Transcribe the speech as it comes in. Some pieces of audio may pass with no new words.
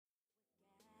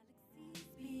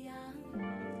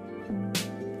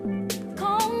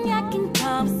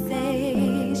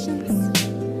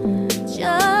conversations.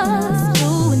 Just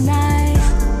you and I.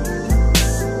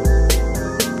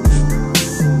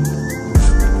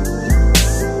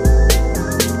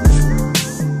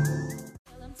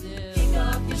 Kick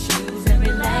off your shoes and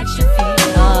relax your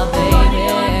feet. Oh, baby.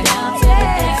 Down to the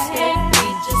escape. We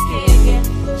just kick it.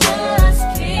 Just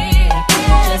kick it.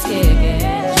 Just kick it.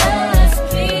 Just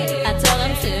kick it. I tell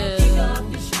them to kick off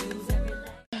your shoes and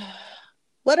relax.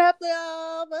 What up,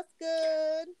 y'all? What's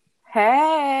good?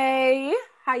 Hey,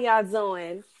 how y'all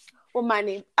doing? Well,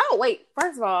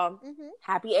 first of all,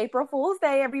 happy April Fool's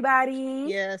Day, everybody.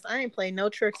 Yes, I ain't playing no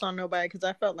tricks on nobody because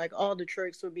I felt like all the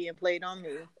tricks were being played on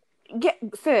me. Yeah,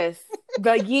 sis,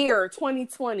 the year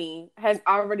 2020 has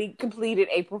already completed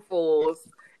April Fool's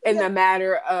in the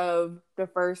matter of the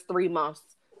first 3 months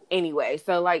anyway.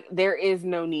 So, like, there is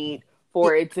no need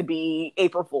for it to be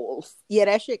April Fool's. Yeah,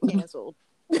 that shit canceled.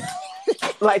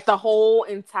 Like, the whole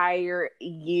entire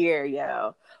year,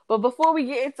 yo. But before we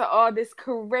get into all this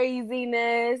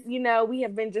craziness, we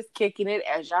have been just kicking it,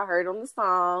 as y'all heard on the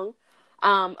song.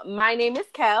 My name is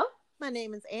Kel. My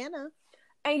name is Anna.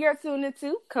 And you're tuned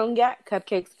into Cognac,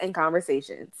 Cupcakes, and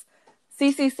Conversations.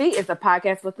 CCC is a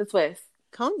podcast with a twist.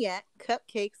 Cognac,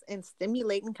 cupcakes, and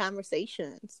stimulating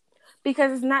conversations.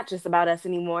 Because it's not just about us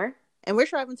anymore. And we're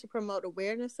striving to promote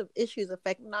awareness of issues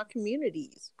affecting our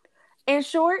communities. In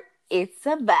short, it's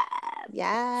a vibe.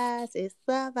 Yes, it's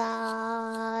a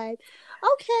vibe.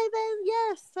 Okay, then,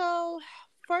 yes. So,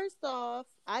 first off,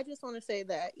 I just want to say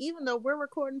that even though we're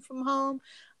recording from home,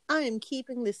 I am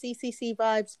keeping the CCC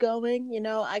vibes going.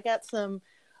 I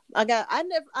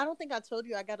don't think I told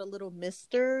you I got a little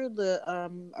mister, the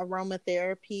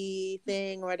aromatherapy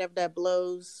thing or whatever that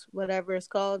blows, whatever it's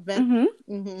called.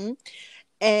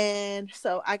 And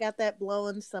so I got that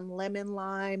blowing some lemon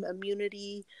lime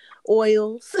immunity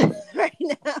oils right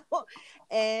now.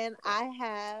 And I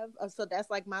have, so that's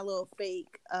like my little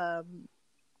fake,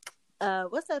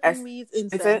 what's that thing we use?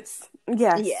 Incense.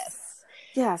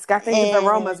 Yes, got things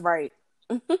aromas right.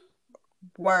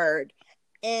 Word.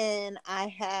 And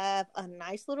I have a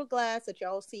nice little glass that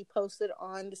y'all see posted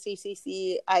on the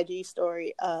CCC IG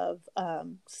story of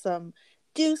some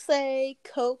Douce,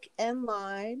 Coke, and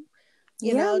lime.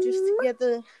 Just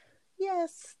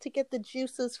to get the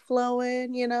juices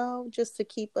flowing, just to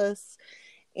keep us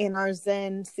in our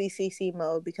Zen CCC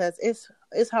mode, because it's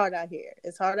hard out here.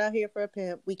 It's hard out here for a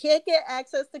pimp. We can't get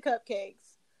access to cupcakes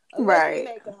unless we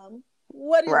make them.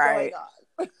 What is going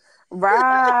on?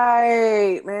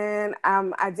 Right, man.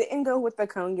 I didn't go with the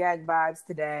cognac vibes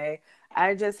today.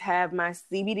 I just have my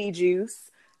CBD juice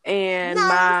and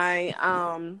my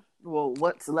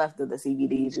what's left of the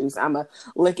CBD juice. I'ma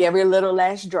lick every little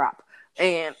last drop,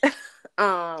 and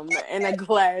and a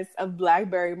glass of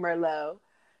blackberry merlot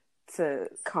to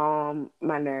calm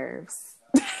my nerves.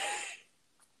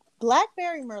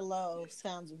 Blackberry Merlot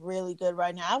sounds really good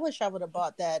right now. I wish I would have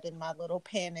bought that in my little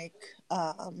panic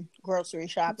grocery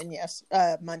shopping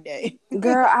Monday.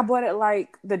 Girl, I bought it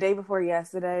like the day before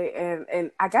yesterday, and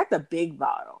I got the big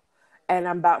bottle, and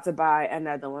I'm about to buy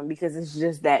another one because it's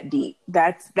just that deep.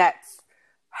 That's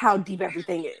how deep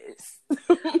everything is. But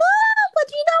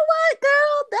you know what,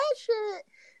 girl?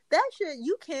 That shit,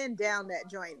 you can down that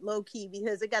joint low key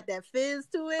because it got that fizz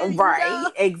to it.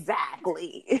 Right,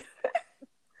 exactly.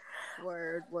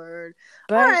 Word.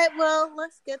 But, all right, well,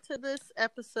 let's get to this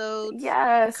episode's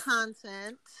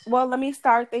content. Well, let me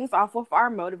start things off with our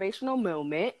motivational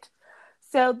moment.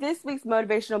 So this week's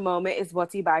motivational moment is brought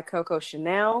to you by Coco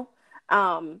Chanel.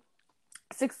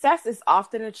 Success is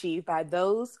often achieved by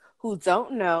those who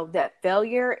don't know that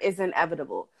failure is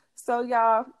inevitable. So,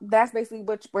 y'all, that's basically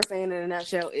what we're saying in a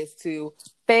nutshell, is to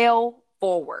fail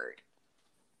forward.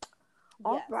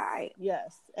 All right.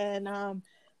 Yes. And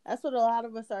that's what a lot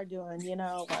of us are doing,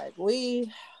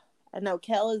 I know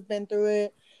Kel has been through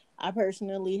it. I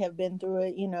personally have been through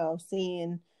it,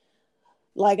 seeing,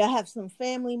 like, I have some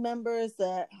family members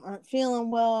that aren't feeling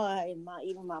well.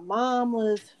 Even my mom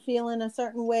was feeling a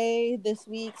certain way this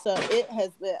week. So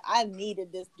I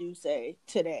needed this Douce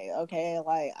today. Okay.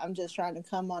 Like, I'm just trying to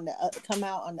come out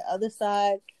on the other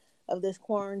side of this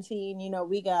quarantine.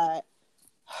 We got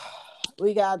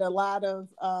a lot of,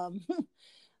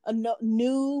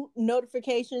 new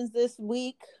notifications this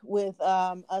week with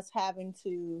us having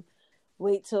to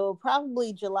wait till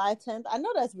probably July 10th. I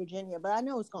know that's Virginia, but I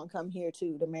know it's going to come here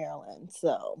too, to Maryland.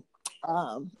 So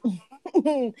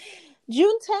June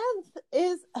 10th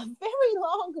is a very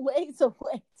long ways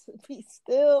away to be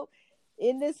still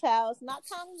in this house, not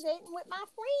congregating with my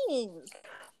friends.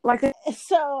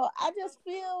 So I just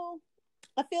feel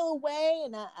I feel a way,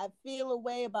 and I feel a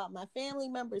way about my family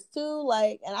members too.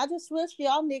 Like, and I just wish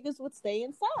y'all niggas would stay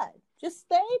inside. Just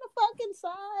stay the fuck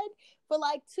inside for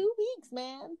like 2 weeks,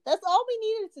 man. That's all we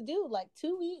needed to do. Like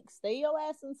 2 weeks, stay your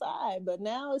ass inside. But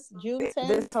now it's June 10th.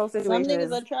 This whole Some situation niggas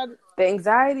is are trying to. the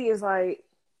anxiety is like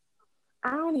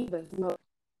I don't even know.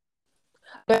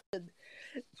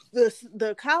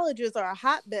 The colleges are a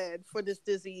hotbed for this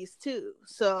disease too.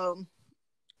 So,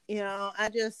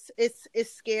 it's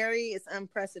scary. It's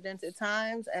unprecedented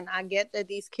times, and I get that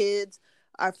these kids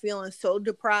are feeling so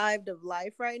deprived of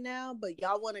life right now, but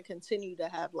y'all want to continue to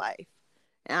have life.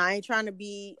 And I ain't trying to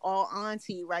be all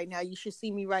auntie right now. You should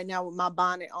see me right now with my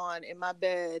bonnet on in my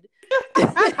bed.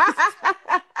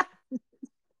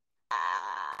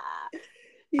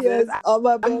 Yes, on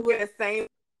my bed. I'm gonna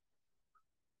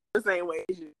the same way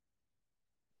as you.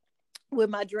 With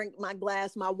my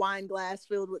wine glass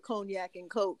filled with cognac and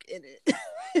Coke in it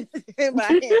in my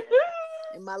hand,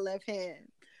 in my left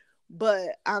hand.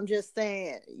 But I'm just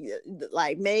saying,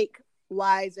 like, make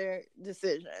wiser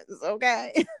decisions,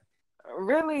 okay?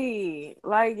 Really?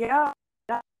 Like, yeah,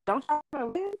 don't try to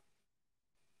win.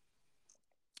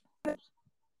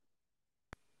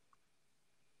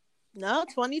 No,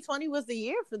 2020 was the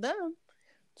year for them.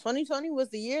 2020 was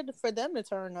the year for them to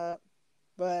turn up.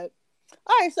 But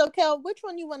all right, so Kel, which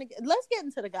one you want to get? Let's get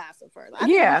into the gossip first. I think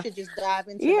we should just dive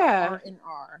into the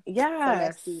R&R. Yeah. So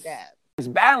let's do that. It's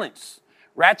balance.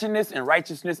 Ratchetness and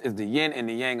righteousness is the yin and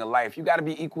the yang of life. You got to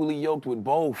be equally yoked with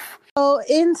both. So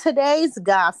in today's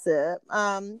gossip,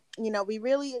 we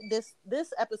really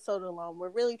this episode alone, we're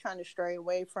really trying to stray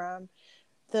away from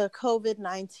the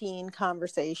COVID-19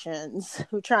 conversations.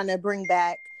 We're trying to bring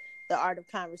back the art of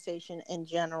conversation in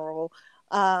general,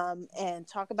 and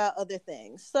talk about other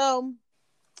things. So,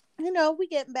 we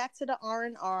getting back to the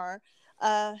R&R.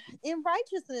 In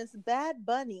righteousness, Bad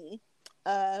Bunny,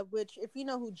 which if you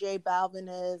know who J Balvin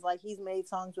is, like, he's made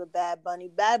songs with Bad Bunny.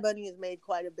 Bad Bunny has made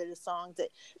quite a bit of songs that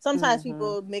sometimes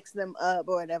people mix them up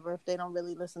or whatever if they don't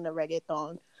really listen to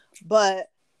reggaeton. But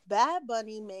Bad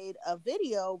Bunny made a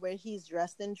video where he's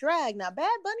dressed in drag. Now,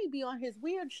 Bad Bunny be on his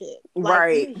weird shit. Like,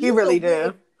 right. He really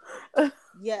do.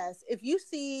 Yes. If you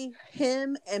see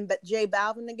him and J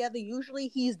Balvin together, usually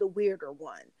he's the weirder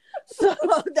one. So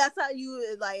that's how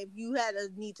you, like, if you had a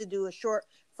need to do a short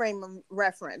frame of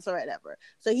reference or whatever.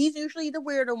 So he's usually the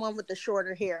weirder one with the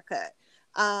shorter haircut.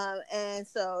 And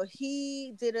so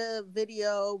he did a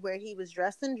video where he was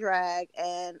dressed in drag,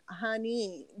 and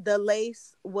honey, the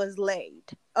lace was laid.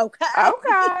 Okay.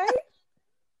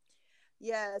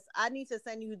 Yes, I need to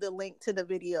send you the link to the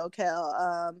video,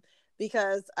 Kel.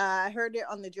 Because I heard it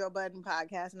on the Joe Budden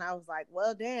podcast, and I was like,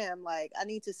 well, damn, like, I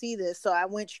need to see this. So I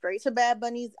went straight to Bad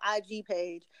Bunny's IG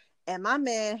page, and my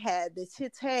man had the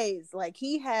titties. Like,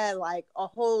 he had, like, a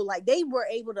whole, like, they were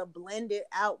able to blend it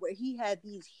out where he had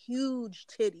these huge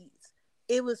titties.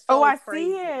 It was so crazy.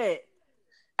 See it.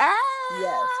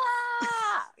 Yes.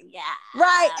 Yeah.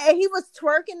 Right. And he was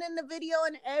twerking in the video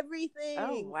and everything.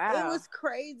 Oh, wow. It was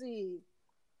crazy.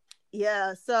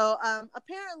 Yeah, so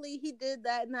apparently he did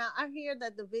that. Now I hear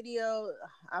that the video,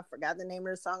 I forgot the name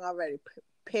of the song already.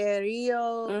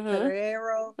 Perreo.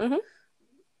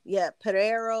 Yeah,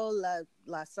 Perreo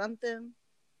la something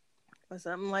or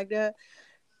something like that.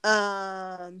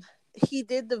 He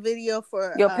did the video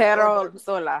for Yo Perro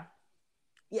Sola.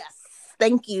 Yes,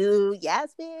 thank you.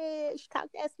 Yes, bitch. Talk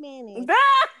that Spanish.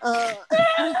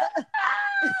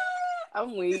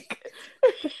 I'm weak.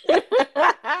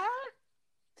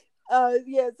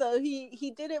 Yeah, so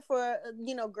he did it for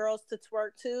girls to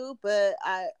twerk too, but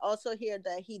I also hear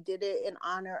that he did it in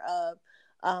honor of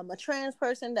a trans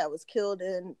person that was killed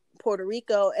in Puerto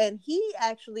Rico, and he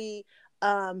actually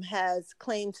has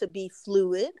claimed to be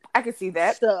fluid. I can see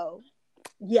that. So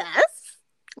yes,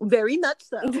 very much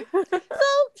so. So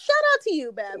shout out to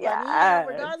you, Bad Bunny. Yes.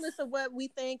 Regardless of what we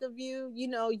think of you,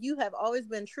 you have always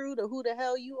been true to who the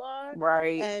hell you are.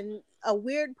 Right. And a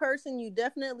weird person, you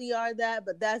definitely are that,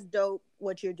 but that's dope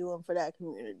what you're doing for that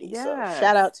community. Yes. So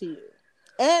shout out to you.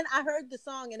 And I heard the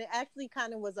song, and it actually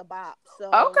kind of was a bop.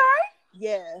 So okay.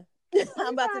 Yeah.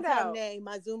 I'm about to tell Nay,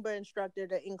 my Zumba instructor,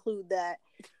 to include that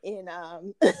in our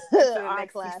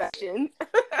class.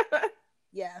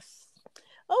 Yes.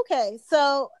 Okay,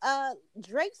 so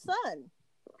Drake's son,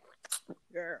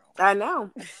 girl. I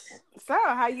know. So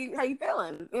how you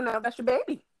feeling? That's your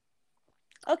baby.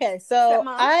 Okay, so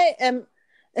I am.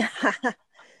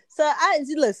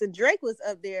 Listen. Drake was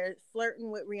up there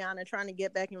flirting with Rihanna, trying to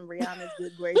get back in Rihanna's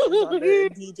good graces on the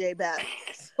DJ battles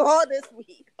all this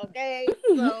week. Okay,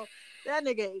 so that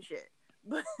nigga ain't shit.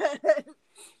 But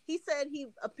he said he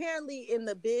apparently in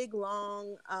the big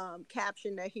long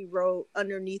caption that he wrote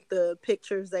underneath the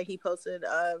pictures that he posted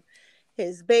of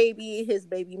his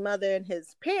baby mother, and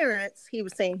his parents, he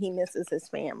was saying he misses his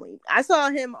family. I saw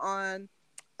him on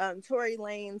Tory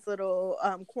Lane's little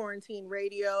quarantine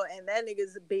radio, and that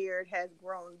nigga's beard has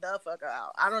grown the fuck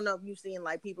out. I don't know if you've seen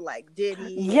like people like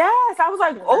Diddy. Yes, I was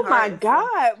like, oh my Hart.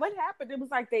 God, what happened? It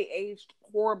was like they aged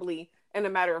horribly in a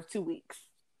matter of 2 weeks.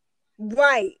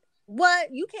 Right.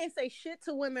 What? You can't say shit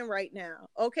to women right now,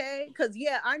 okay? Because,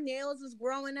 yeah, our nails is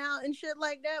growing out and shit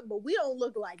like that, but we don't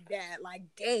look like that. Like,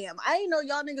 damn. I didn't know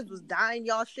y'all niggas was dying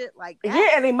y'all shit like that.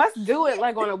 Yeah, and they must do it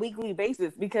like on a weekly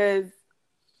basis, because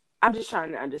I'm just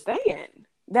trying to understand.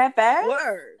 That fast?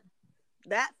 Word.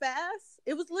 That fast?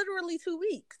 It was literally 2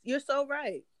 weeks. You're so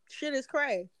right. Shit is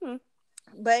crazy.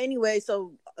 But anyway,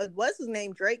 so what's his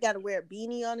name? Drake got to wear a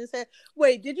beanie on his head.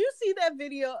 Wait, did you see that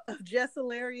video of Jess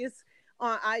Hilarious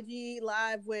on IG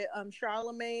Live with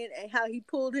Charlamagne, and how he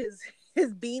pulled his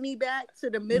beanie back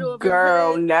to the middle of his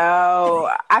head?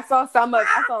 No. I saw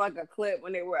like a clip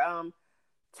when they were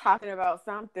talking about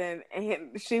something,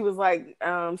 and she was like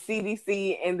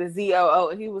CDC and the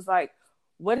ZOO, and he was like,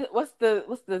 what's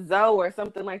the ZO or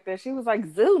something like that. She was like,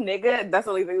 zoo, nigga. That's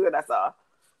the only thing that I saw.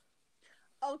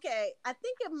 Okay, I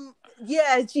think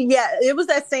it was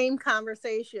that same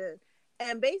conversation.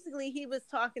 And basically, she was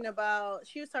talking about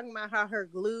how her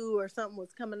glue or something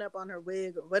was coming up on her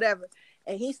wig or whatever.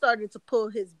 And he started to pull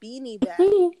his beanie back.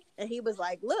 And he was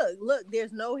like, look,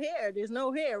 there's no hair,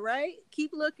 right?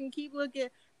 Keep looking.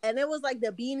 And it was like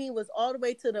the beanie was all the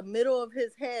way to the middle of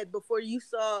his head before you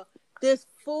saw this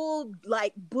full,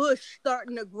 like, bush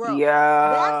starting to grow.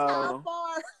 Yeah. That's how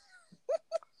far.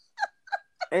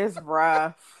 It's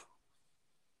rough.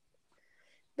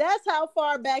 That's how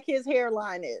far back his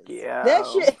hairline is. Yeah. That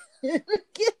shit.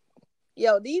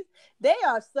 Yo, they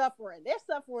are suffering. They're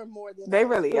suffering more than they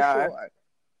really are. Sure.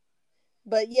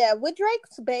 But yeah, with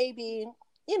Drake's baby,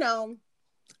 you know,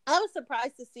 I wasn't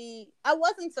surprised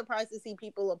to see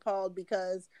people appalled,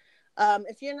 because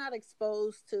if you're not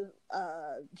exposed to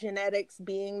genetics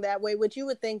being that way, which you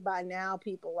would think by now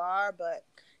people are, but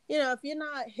you know, if you're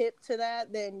not hip to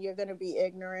that, then you're going to be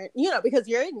ignorant, you know, because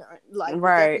you're ignorant, like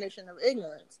right. The definition of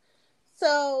ignorance.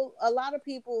 So a lot of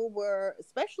people were,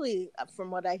 especially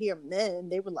from what I hear, men,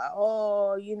 they were like,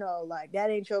 oh, you know, like, that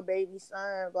ain't your baby's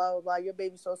son, blah, blah, blah. Your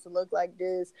baby's supposed to look like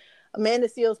this. Amanda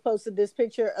Seales posted this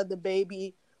picture of the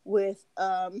baby with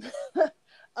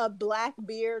a black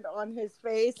beard on his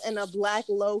face and a black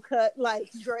low cut like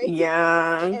Drake.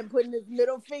 Yeah. And putting his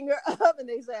middle finger up, and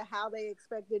they said how they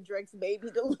expected Drake's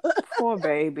baby to look. Poor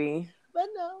baby. But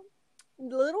no.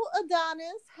 Little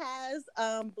Adonis has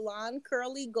blonde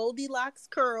curly Goldilocks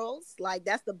curls. Like,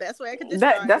 that's the best way I could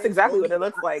describe that's it. exactly what it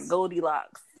looks like.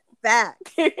 Goldilocks.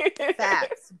 Facts.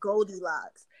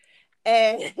 Goldilocks.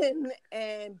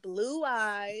 And blue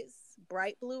eyes,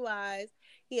 bright blue eyes.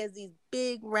 He has these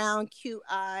big, round, cute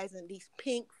eyes and these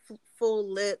pink, full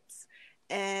lips.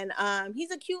 And he's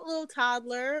a cute little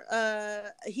toddler.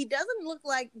 He doesn't look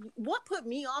like... What put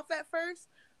me off at first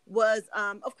was,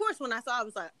 of course, when I saw it, I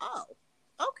was like, oh,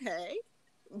 okay.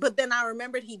 But then I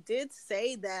remembered he did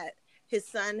say that his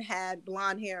son had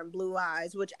blonde hair and blue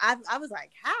eyes, which I was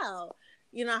like, how?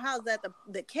 You know, how's that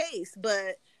the case?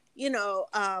 But... You know,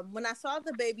 when I saw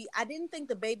the baby, I didn't think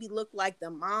the baby looked like the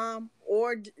mom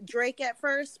or Drake at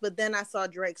first, but then I saw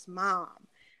Drake's mom.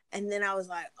 And then I was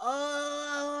like,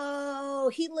 oh,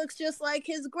 he looks just like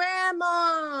his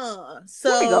grandma.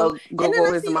 So, go and then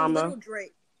I his see mama. a little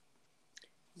Drake.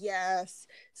 Yes.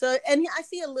 So, and I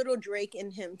see a little Drake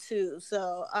in him too.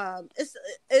 So,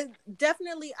 it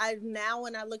definitely, now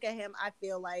when I look at him, I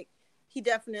feel like he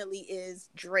definitely is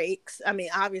Drake's. I mean,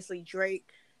 obviously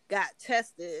Drake got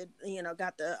tested, you know,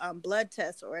 got the blood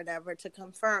test or whatever to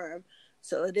confirm.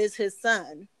 So it is his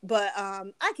son. But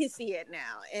I can see it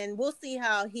now. And we'll see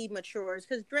how he matures.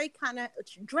 Because Drake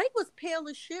was pale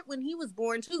as shit when he was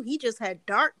born too. He just had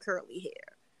dark curly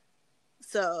hair.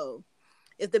 So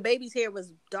if the baby's hair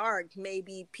was dark,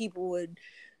 maybe people would,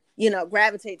 you know,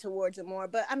 gravitate towards it more.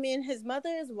 But I mean, his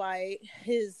mother is white.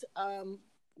 His,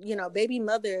 you know, baby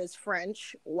mother is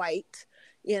French, white,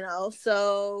 you know.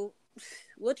 So...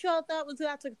 what y'all thought was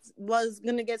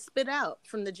gonna get spit out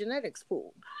from the genetics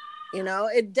pool? You know,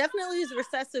 it definitely is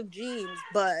recessive genes,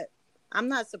 but I'm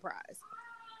not surprised.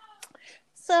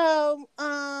 So,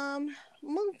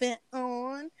 moving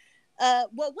on.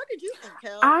 Well, what did you think,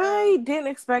 Kel? I didn't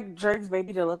expect Drake's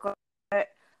baby to look like that.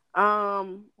 I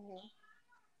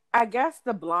guess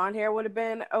the blonde hair would have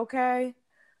been okay,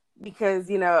 because,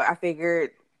 you know, I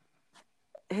figured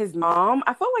his mom.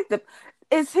 I felt like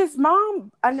is his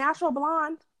mom a natural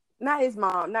blonde? not his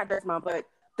mom, not Drake's mom, but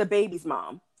the baby's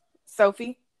mom,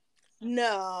 Sophie.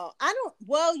 No, I don't.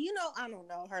 Well, I don't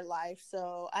know her life,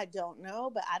 so I don't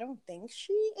know. But I don't think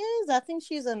she is. I think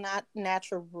she's a not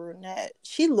natural brunette.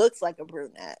 She looks like a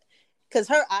brunette because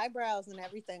her eyebrows and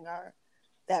everything are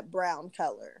that brown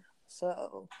color.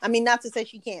 So, I mean, not to say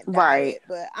she can't dye Right. it,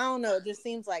 but I don't know. It just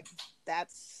seems like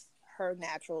that's her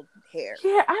natural hair.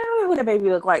 Yeah, I don't know who the baby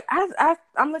look like.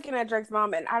 I'm looking at Drake's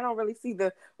mom, and I don't really see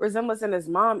the resemblance in his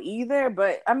mom either.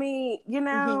 But I mean,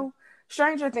 Mm-hmm.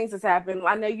 stranger things has happened.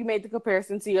 I know you made the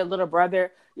comparison to your little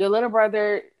brother. Your little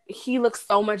brother, he looks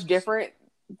so much different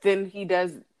than he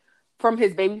does from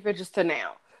his baby pictures to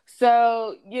now.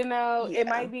 So, it Yeah.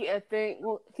 might be a thing.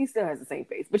 Well, he still has the same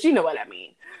face, but you know what I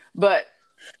mean. But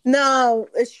No,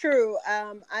 it's true.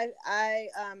 I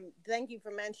thank you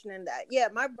for mentioning that. Yeah,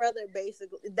 my brother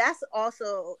basically. That's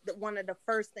also one of the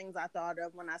first things I thought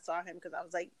of when I saw him because I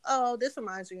was like, oh, this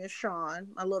reminds me of Sean,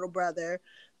 my little brother,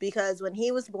 because when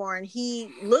he was born,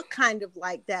 he looked kind of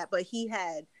like that, but he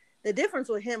had the difference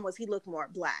with him was he looked more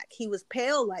black. He was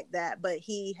pale like that, but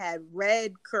he had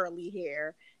red curly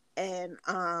hair. And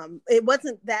it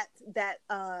wasn't that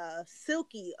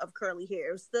silky of curly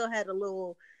hair. It still had a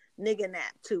little nigga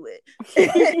nap to it.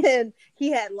 And he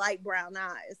had light brown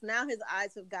eyes. Now his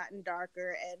eyes have gotten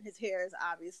darker and his hair is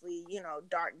obviously,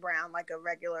 dark brown like a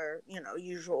regular,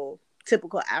 usual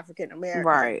typical African American.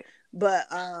 right, But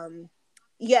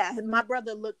yeah, my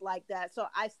brother looked like that. So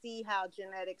I see how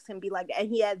genetics can be like that. And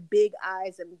he had big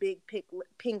eyes and big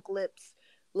pink lips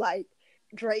like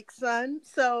Drake's son.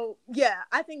 So yeah,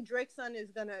 I think Drake's son is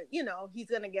gonna,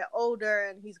 he's gonna get older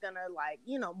and he's gonna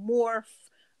morph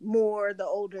more the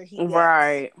older he gets.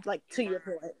 right. Like to your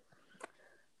point.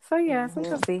 So yeah, so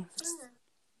we'll see.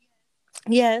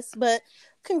 Yes, but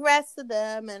congrats to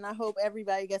them, and I hope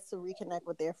everybody gets to reconnect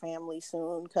with their family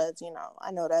soon. Because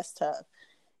I know that's tough.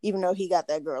 Even though he got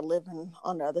that girl living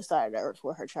on the other side of the earth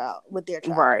with their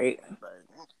child. Right.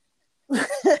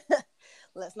 But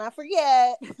let's not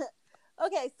forget.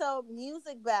 Okay, so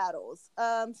music battles.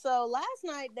 So last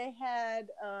night they had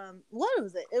what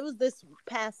was it? It was this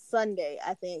past Sunday,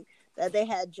 I think, that they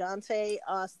had Jonte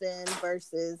Austin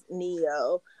versus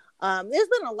Neo. There's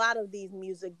been a lot of these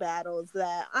music battles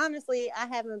that honestly I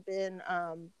haven't been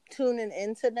tuning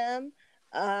into them.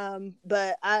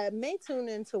 But I may tune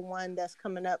into one that's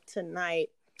coming up tonight.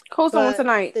 Who's on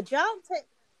tonight? The Jonte.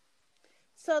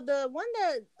 So the one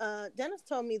that Dennis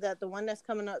told me that the one that's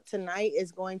coming up tonight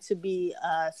is going to be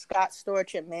Scott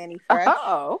Storch and Manny Fresh.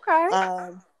 Oh, okay.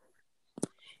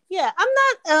 Yeah, I'm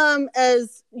not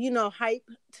as hype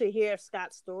to hear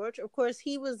Scott Storch. Of course,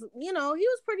 he was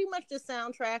pretty much the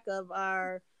soundtrack of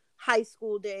our high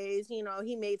school days. He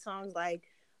made songs like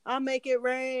 "I'll Make It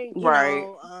Rain," right.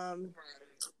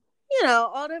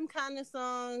 All them kind of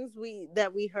songs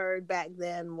that we heard back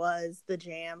then was the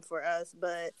jam for us,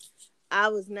 but I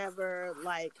was never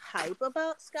like hype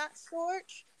about Scott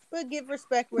Storch, but give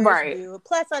respect where it's due.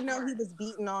 Plus, I know he was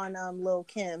beating on Lil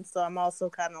Kim, so I'm also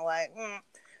kind of like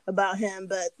about him,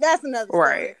 but that's another story.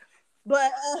 Right.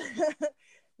 But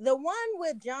the one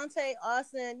with Jonte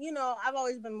Austin, I've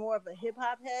always been more of a hip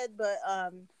hop head, but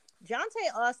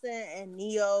Jonte Austin and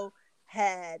Neo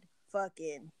had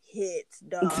fucking hits,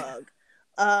 dog.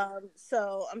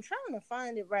 So I'm trying to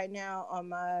find it right now on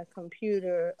my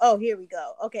computer. Oh, here we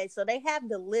go. Okay, so they have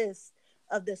the list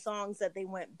of the songs that they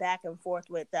went back and forth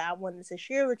with that I wanted to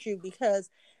share with you because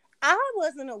I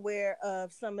wasn't aware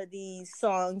of some of these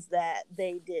songs that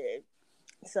they did.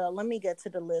 So let me get to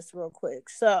the list real quick.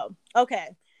 So, okay.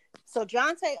 So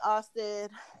Jonte Austin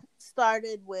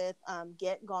started with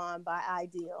Get Gone by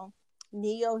Ideal.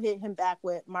 Neo hit him back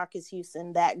with Marcus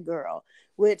Houston, That Girl,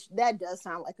 which that does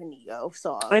sound like a Neo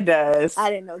song. It does. I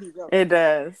didn't know he wrote it.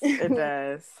 Does. It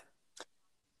does.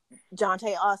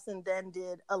 Jonte Austin then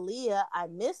did Aaliyah, I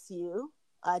Miss You.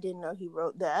 I didn't know he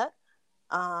wrote that.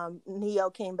 Neo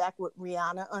came back with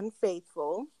Rihanna,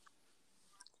 Unfaithful.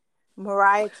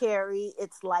 Mariah Carey,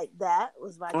 It's Like That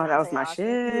was by Jonte that was my Austin.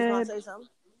 shit. You was gonna say something?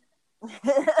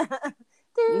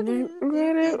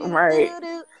 Right.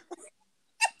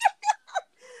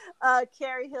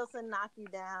 Carrie Hilson, Knock You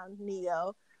Down,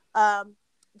 Neo. Jonte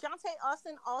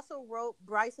Austin also wrote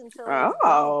Bryson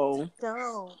Tillman's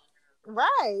Don't.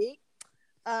 Right.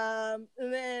 And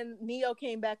then Neo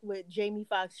came back with Jamie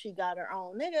Foxx, She Got Her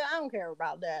Own. Nigga, I don't care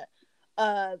about that.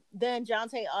 Then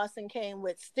Jonte Austin came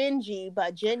with Stingy by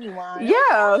Genuine.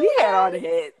 Yeah, he had all the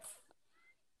hits.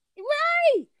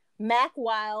 Right. Mac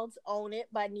Wild's Own It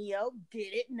by Neo.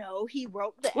 Didn't know he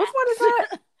wrote that. Which one is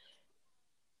that?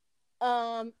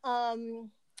 Own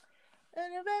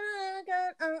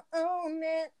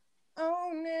It,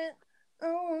 Own It,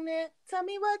 own it. Tell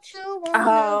me what you wanna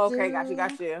Oh, do. okay,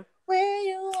 got you. Where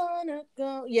you wanna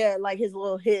go? Yeah, like his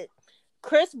little hit.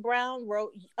 Chris Brown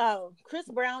wrote. Chris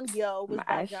Brown, Yo was by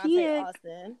My Jonte shit.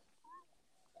 Austin.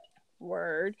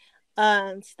 Word.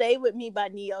 Stay With Me by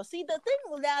Neo. See, the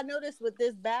thing that I noticed with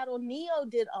this battle, Neo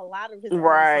did a lot of his own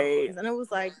Right. songs, and it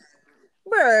was like,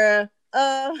 bruh.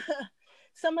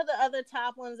 Some of the other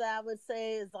top ones I would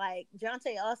say is like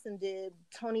Jonte Austin did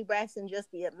Tony Braxton,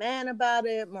 Just Be a Man About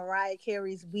It, Mariah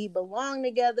Carey's We Belong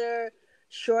Together,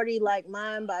 Shorty Like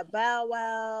Mine by Bow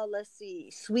Wow. Let's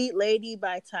see, Sweet Lady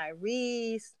by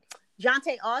Tyrese.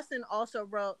 Jonte Austin also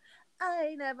wrote I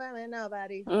Ain't Never Met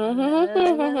Nobody.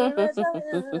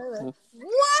 Mm-hmm.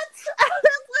 What? I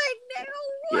was like, nigga,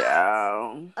 what?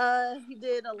 Yeah. He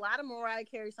did a lot of Mariah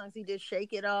Carey songs. He did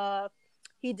Shake It Off.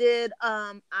 He did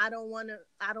I Don't Wanna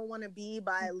Be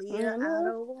by Aaliyah. I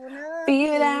don't wanna Be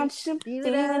be without you. be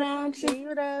Be without without you. be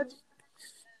without you.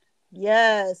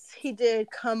 Yes. He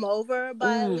did Come Over by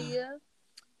Aaliyah.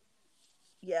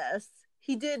 Yes.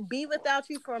 He did Be Without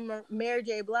You from Mary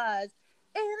J. Blige.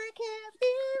 And I can't be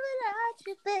without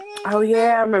you, baby. Oh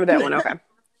yeah, I remember that one. Okay.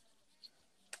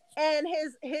 And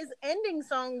his ending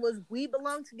song was We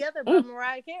Belong Together by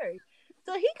Mariah Carey.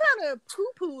 So he kind of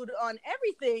poo-pooed on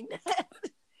everything,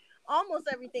 almost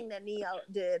everything that Neo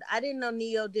did. I didn't know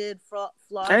Neo did Flaws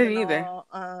I didn't and either. All.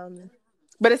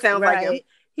 But it sounds like him.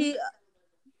 He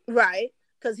right,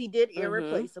 because he did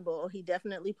Irreplaceable. He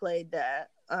definitely played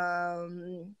that.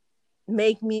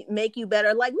 Make You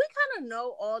Better. Like, we kind of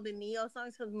know all the Neo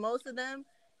songs because most of them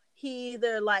he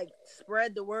either like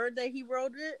spread the word that he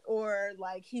wrote it or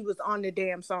like he was on the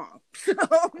damn song. So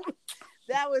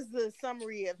that was the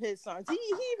summary of his songs. He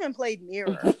even played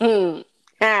Mirror.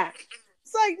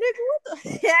 It's like, nigga, what the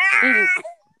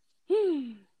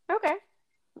Okay.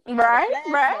 Right.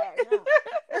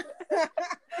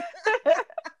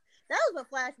 That was a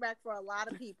flashback for a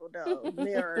lot of people though.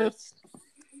 Mirrors.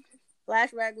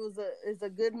 Flashback is a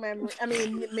good memory. I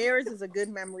mean, Mirrors is a good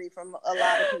memory from a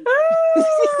lot of people.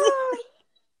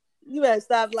 You better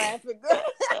stop laughing, girl.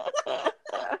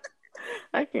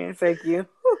 I can't take you.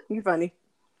 You funny.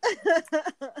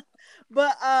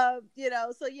 But so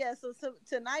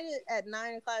tonight at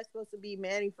 9:00 is supposed to be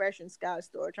Manny Fresh and Scott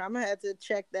Storch. I'm gonna have to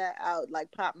check that out,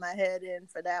 like pop my head in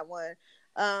for that one.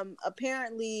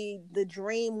 Apparently the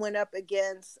Dream went up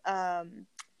against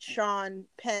Sean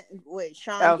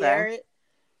Garrett.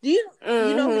 Do you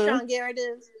know who Sean Garrett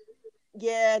is?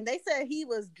 Yeah, and they said he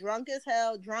was drunk as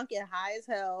hell, drunk and high as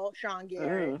hell, Sean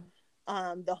Garrett,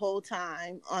 the whole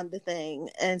time on the thing.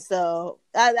 And so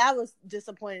I was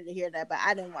disappointed to hear that, but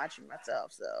I didn't watch it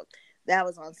myself. So that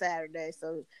was on Saturday.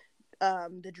 So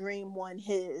the Dream won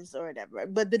his or whatever.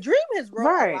 But the Dream has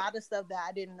wrote a lot of stuff that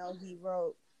I didn't know he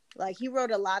wrote. Like, he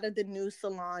wrote a lot of the new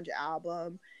Solange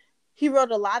album. He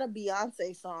wrote a lot of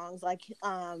Beyonce songs. Like,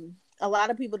 a lot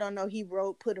of people don't know he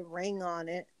wrote Put a Ring on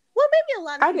It. Well, maybe a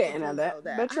lot of people didn't know that.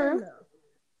 But true.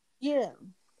 Yeah.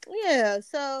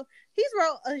 So he's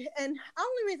wrote, and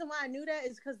only reason why I knew that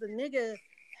is because the nigga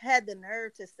had the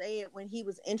nerve to say it when he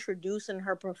was introducing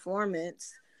her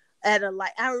performance at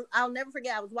I'll never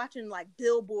forget. I was watching like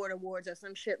Billboard Awards or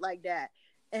some shit like that,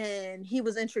 and he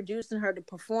was introducing her to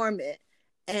perform it,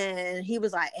 and he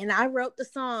was like, "And I wrote the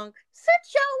song.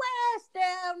 Sit your ass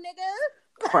down, nigga."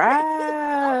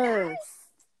 Press.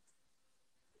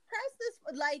 Press this,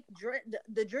 like,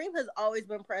 the Dream has always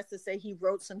been pressed to say he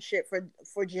wrote some shit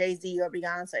for Jay-Z or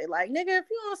Beyonce. Like, nigga, if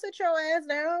you don't sit your ass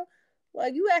down,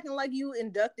 like, you acting like you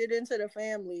inducted into the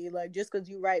family, like, just because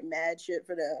you write mad shit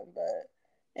for them. But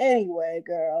anyway,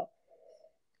 girl.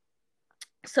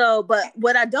 So, but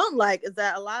what I don't like is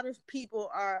that a lot of people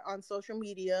are on social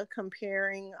media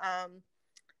comparing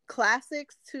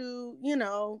classics to,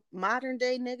 modern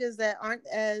day niggas that aren't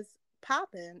as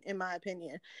popping, in my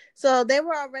opinion. So they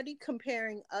were already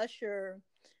comparing Usher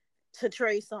to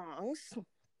Trey Songz,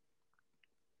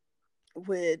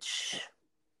 which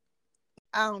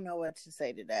I don't know what to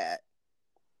say to that.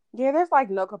 Yeah, there's like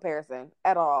no comparison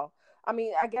at all. I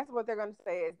mean, I guess what they're going to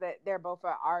say is that they're both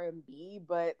an R&B,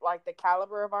 but like the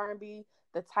caliber of R&B,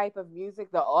 the type of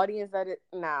music, the audience that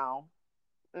no.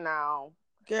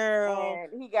 Girl.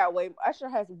 And Usher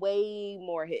has way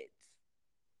more hits.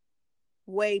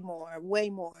 Way more.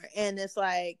 And it's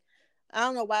like, I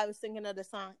don't know why I was thinking of the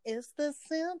song. It's the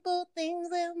simple things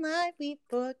in life we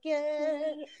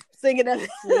forget. Singing of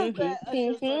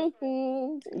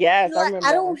Yes, like,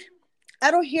 I remember.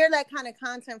 I don't hear that kind of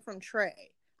content from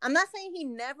Trey. I'm not saying he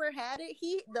never had it.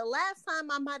 The last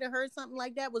time I might have heard something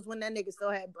like that was when that nigga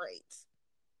still had braids.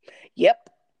 Yep.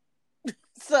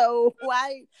 So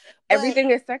why?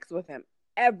 Everything is sex with him.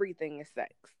 Everything is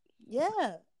sex.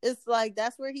 Yeah. It's like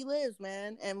that's where he lives,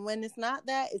 man. And when it's not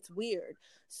that, it's weird.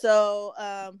 So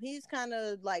he's kind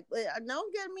of like,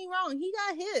 don't get me wrong, he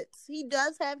got hits. He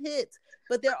does have hits,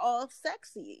 but they're all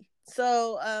sexy.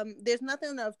 So there's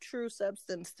nothing of true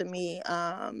substance to me.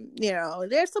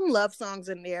 There's some love songs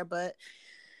in there, but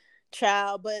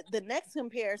child. But the next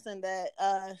comparison that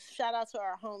shout out to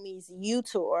our homies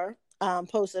UTOR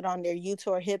posted on their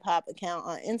UTOR hip hop account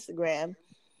on Instagram.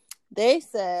 They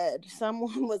said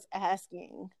someone was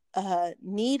asking,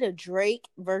 need a Drake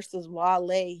versus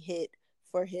Wale hit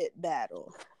for hit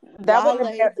battle. That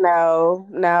wouldn't be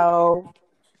no.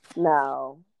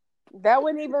 That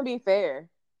wouldn't even be fair.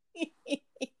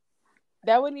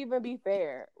 That wouldn't even be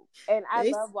fair. And I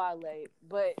love Wale,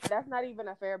 but that's not even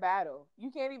a fair battle.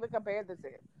 You can't even compare the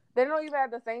two. They don't even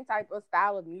have the same type of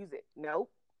style of music.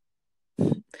 Nope.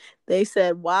 They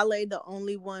said Wale the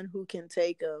only one who can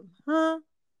take him. Huh?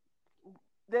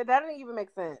 That doesn't even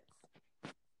make sense.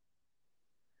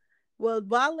 Well,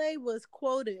 Wale was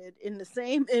quoted in the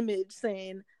same image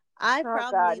saying, I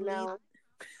probably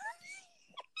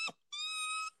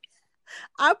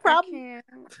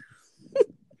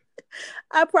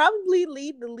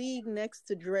lead the league next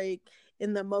to Drake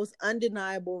in the most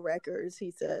undeniable records,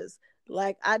 he says.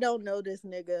 Like, I don't know this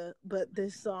nigga, but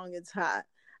this song is hot.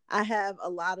 I have a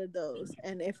lot of those.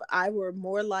 And if I were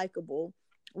more likable,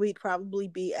 we'd probably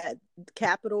be at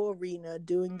Capitol Arena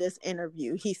doing this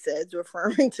interview, he says,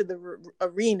 referring to the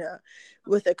arena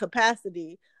with a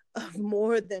capacity of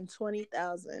more than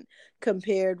 20,000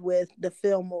 compared with the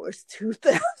Fillmore's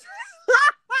 2,000.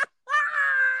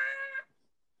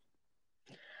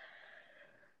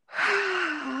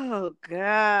 Oh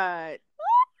God.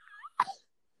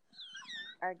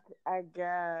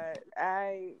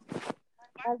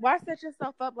 Why set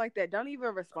yourself up like that? Don't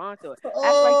even respond to it. Act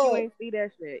like you ain't see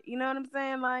that shit. You know what I'm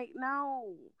saying? Like,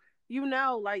 no.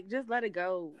 Like, just let it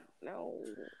go. No.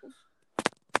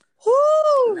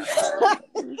 Whoo! I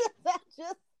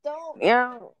just don't.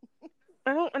 Yeah.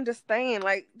 I don't understand.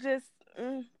 Like, just.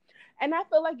 And I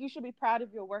feel like you should be proud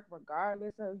of your work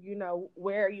regardless of,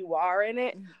 where you are in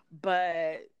it.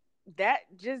 But that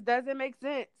just doesn't make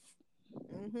sense.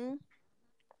 Mm-hmm.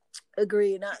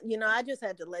 Agreed. I just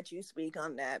had to let you speak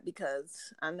on that because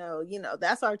I know,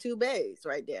 that's our two bays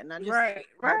right there. And I just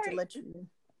had to let you.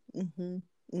 Mm-hmm.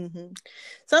 Mm-hmm.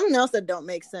 Something else that don't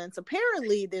make sense.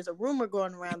 Apparently, there's a rumor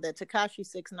going around that Tekashi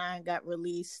 6ix9ine got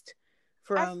released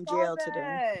from jail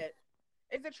today.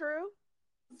 Is it true?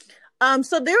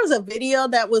 So there was a video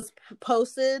that was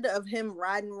posted of him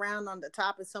riding around on the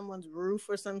top of someone's roof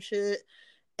or some shit.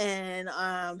 And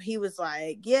he was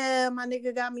like, yeah, my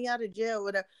nigga got me out of jail,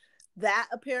 whatever. That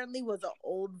apparently was an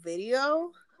old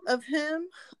video of him.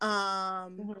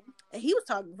 And he was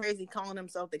talking crazy, calling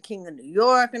himself the king of New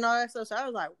York and all that stuff. So I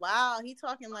was like, wow, he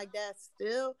talking like that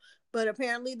still. But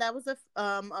apparently that was a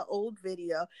old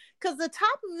video. Because the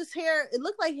top of his hair, it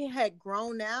looked like it had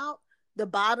grown out. The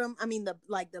bottom,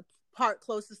 the part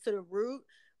closest to the root.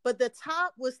 But the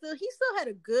top was he still had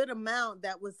a good amount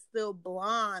that was still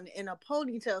blonde in a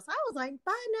ponytail. So I was like,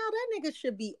 by now, that nigga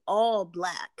should be all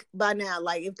black by now.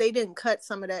 Like, if they didn't cut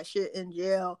some of that shit in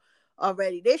jail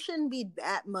already, there shouldn't be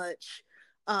that much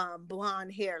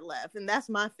blonde hair left. And that's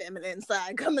my feminine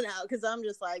side coming out because I'm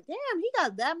just like, damn, he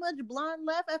got that much blonde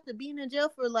left after being in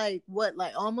jail for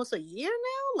almost a year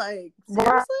now? Like,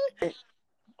 seriously?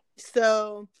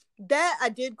 So that I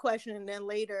did question, and then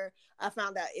later I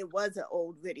found out it was an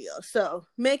old video. So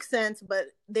makes sense, but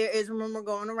there is a rumor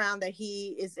going around that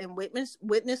he is in witness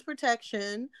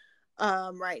protection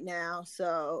right now.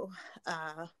 So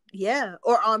yeah,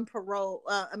 or on parole.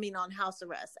 On house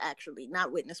arrest, actually,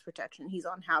 not witness protection. He's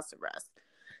on house arrest.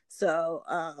 So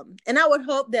and I would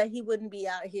hope that he wouldn't be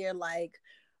out here like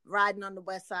riding on the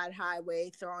West Side Highway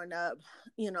throwing up,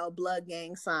 blood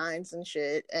gang signs and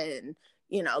shit, and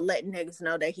letting niggas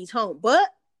know that he's home.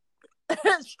 But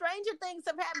stranger things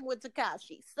have happened with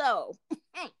Tekashi. So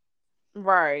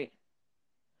right.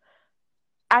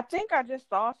 I think I just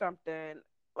saw something.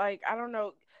 Like, I don't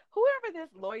know, whoever this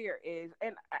lawyer is,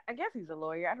 and I guess he's a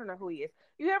lawyer. I don't know who he is.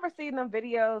 You ever seen them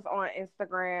videos on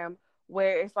Instagram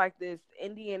where it's like this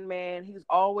Indian man, he's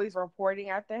always reporting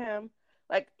after him?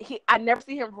 Like, I never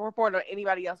see him report on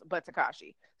anybody else but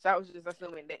Tekashi. So I was just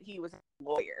assuming that he was a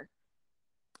lawyer.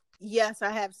 Yes, I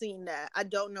have seen that. I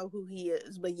don't know who he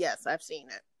is, but yes, I've seen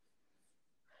it.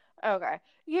 Okay.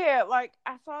 Yeah, like,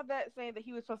 I saw that saying that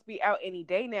he was supposed to be out any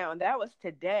day now, and that was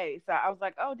today. So I was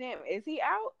like, oh, damn, is he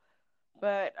out?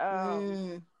 But,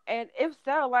 and if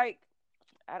so, like,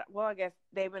 I guess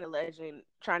they've been alleging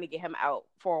trying to get him out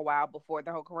for a while before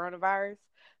the whole coronavirus.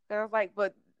 So I was like,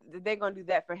 but they're gonna do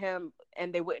that for him,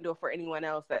 and they wouldn't do it for anyone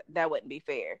else. That wouldn't be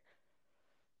fair.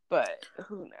 But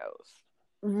who knows?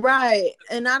 Right.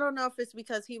 And I don't know if it's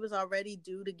because he was already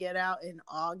due to get out in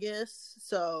August.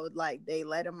 So like they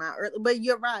let him out early. But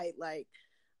you're right. Like,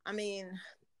 I mean,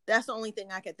 that's the only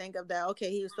thing I could think of that, okay,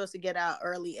 he was supposed to get out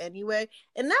early anyway.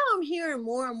 And now I'm hearing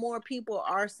more and more people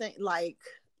are saying like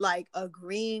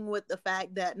agreeing with the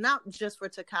fact that not just for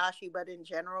Tekashi, but in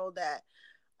general that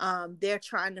they're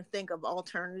trying to think of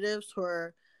alternatives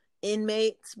for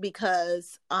inmates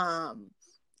because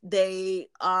they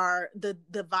are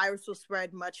the virus will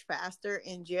spread much faster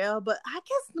in jail. But I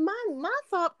guess my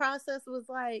thought process was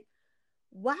like,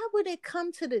 why would it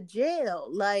come to the jail?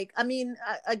 Like, I mean,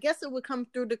 I guess it would come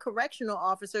through the correctional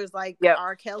officers, like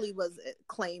R. Kelly was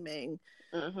claiming.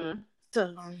 Mm-hmm.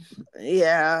 So,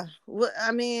 yeah. Well,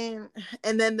 I mean,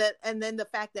 and then the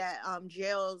fact that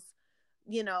jails,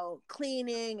 you know,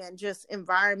 cleaning and just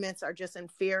environments are just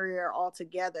inferior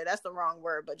altogether. That's the wrong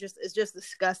word, but it's just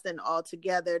disgusting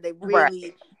altogether. They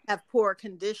really have poor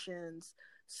conditions.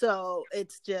 So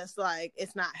it's just like,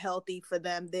 it's not healthy for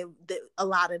them. They a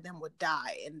lot of them would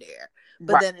die in there.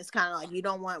 But then it's kind of like, you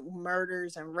don't want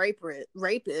murderers and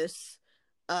rapists,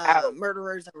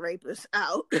 murderers and rapists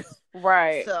out.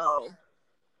 Right. So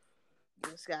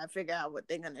you just gotta figure out what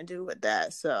they're gonna do with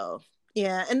that. So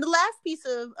yeah, and the last piece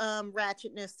of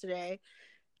ratchetness today,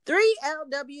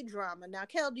 3LW drama. Now,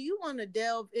 Kel, do you want to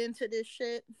delve into this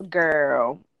shit?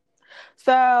 Girl.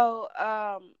 So,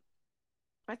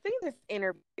 I think this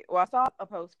interview, well, I saw a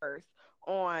post first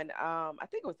on, I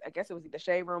guess it was either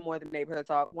Shade Room or the Neighborhood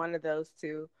Talk, one of those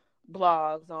two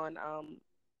blogs on,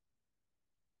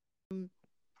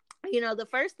 you know, the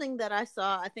first thing that I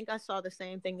saw, I think I saw the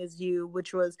same thing as you,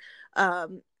 which was,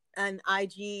 an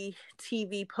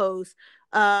IGTV post.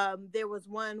 There was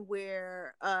one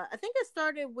where I think it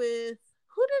started with,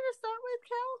 who did it start with,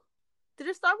 Kel? Did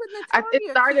it start with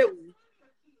Notori?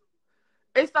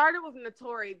 It started with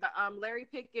Notori. The Larry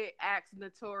Pickett asked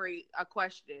Notori a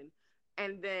question,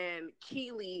 and then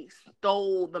Keely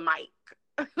stole the mic.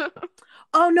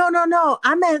 Oh no!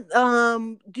 I meant,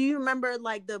 do you remember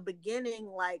like the beginning,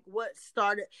 like what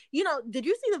started? You know, did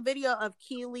you see the video of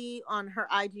Keely on her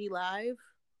IG live?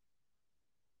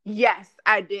 Yes,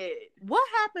 I did. What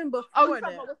happened before? Oh, you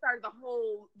talking about what started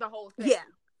the whole thing? Yeah.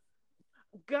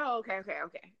 Go.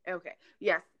 Okay.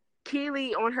 Yes,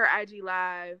 Keely on her IG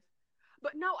live.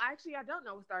 But no, actually, I don't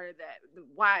know what started that.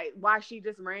 Why she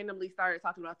just randomly started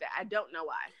talking about that. I don't know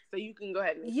why. So you can go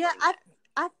ahead and explain that.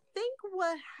 I think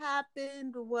what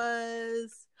happened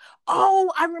was,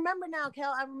 oh, I remember now,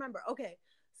 Kel. I remember. Okay,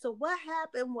 so what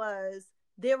happened was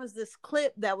there was this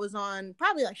clip that was on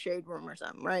probably like Shade Room or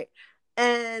something, right?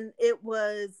 And it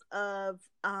was of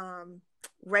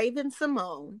Raven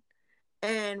Simone,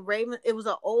 and Raven. It was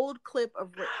an old clip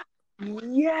of.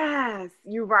 Yes,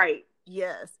 you're right.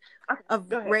 Yes,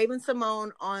 of Raven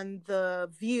Simone on The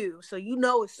View. So you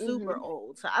know it's super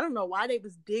old. So I don't know why they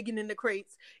was digging in the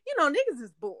crates. You know, niggas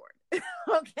is bored.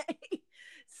 Okay,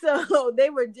 so they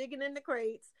were digging in the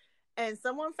crates, and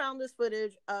someone found this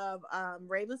footage of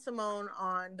Raven Simone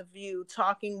on The View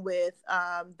talking with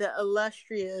the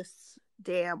illustrious,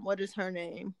 what is her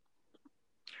name?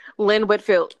 Lynn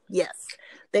Whitfield. Yes,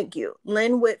 thank you,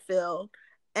 Lynn Whitfield.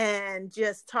 And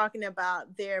just talking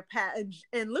about their past,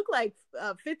 and looked like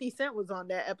 50 Cent was on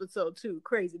that episode too.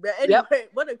 Crazy, but anyway,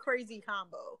 What a crazy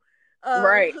combo.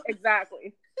 Right,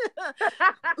 exactly.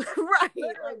 Right,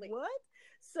 like what?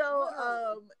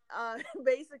 So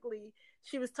basically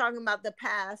she was talking about the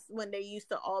past when they used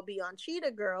to all be on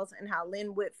Cheetah Girls, and how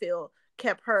Lynn Whitfield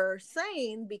kept her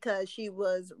sane because she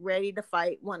was ready to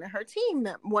fight one of her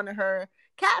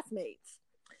castmates.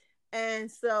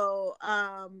 And so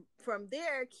from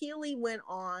there, Keely went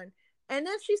on, and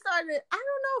then she started, I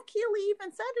don't know if Keely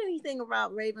even said anything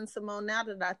about Raven Simone now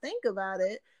that I think about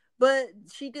it, but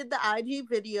she did the IG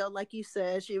video, like you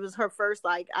said. She was her first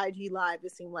like IG live,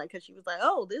 it seemed like, because she was like,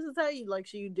 oh, this is how you, like,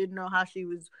 she didn't know how she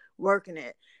was working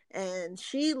it. And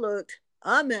she looked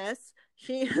a mess.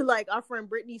 She, like our friend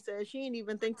Brittany said, she didn't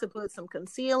even think to put some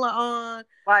concealer on.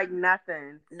 Like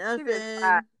nothing.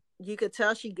 You could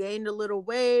tell she gained a little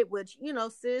weight, which, you know,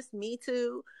 sis, me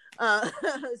too.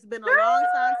 It's been a long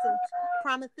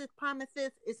time since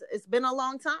promises. It's been a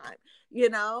long time,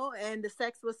 you know, and the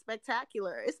sex was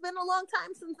spectacular. It's been a long time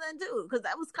since then too, because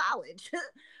that was college.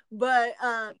 But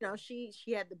you know, she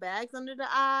had the bags under the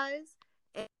eyes,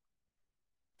 and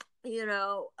you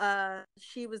know,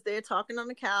 she was there talking on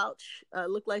the couch.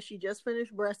 Looked like she just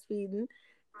finished breastfeeding,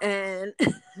 and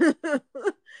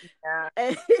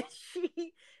and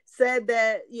she said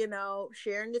that,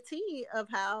 sharing the tea of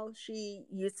how she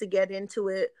used to get into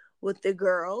it with the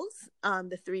girls,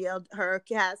 the 3L, her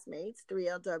castmates,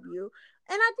 3LW.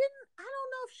 And I don't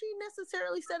know if she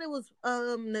necessarily said it was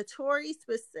Notori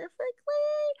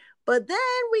specifically, but then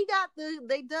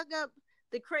they dug up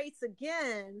the crates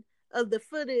again of the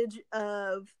footage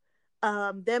of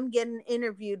them getting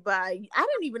interviewed by, I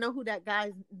didn't even know who that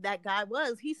guy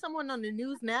was. He's someone on the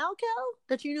news now, Kel,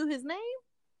 that you knew his name?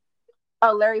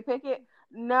 Oh, Larry Pickett?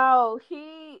 No, I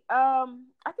think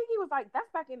he was like, that's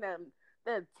back in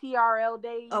the TRL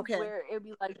days, okay, where it'd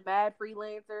be like mad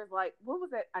freelancers, like, what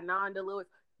was it, Ananda Lewis?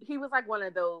 He was like one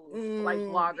of those like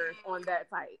bloggers on that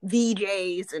site,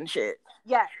 VJs and shit.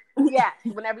 Yes,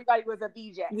 when everybody was a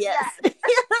VJ. Yes.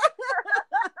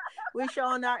 We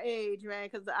showing our age, man,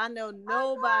 because I know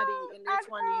nobody in their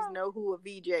 20s know who a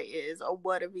VJ is or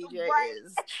what a VJ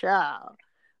is. Child.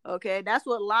 Okay, that's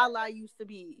what Lala used to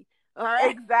be. All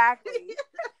right? Exactly.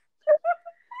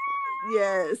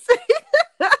 Yes.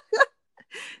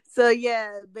 So,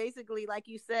 yeah, basically, like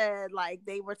you said, like,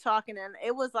 they were talking, and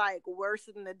it was, like, worse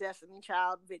than the Destiny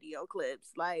Child video clips.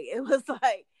 Like, it was,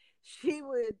 like, she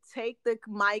would take the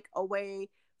mic away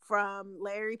from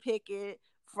Larry Pickett,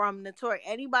 from Notori,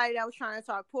 anybody that was trying to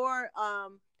talk. Poor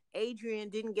Adrian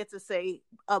didn't get to say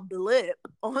a blip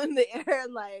on the air.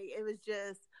 Like, it was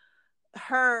just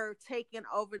her taking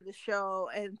over the show,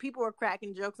 and people were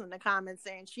cracking jokes in the comments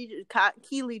saying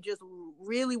Keely just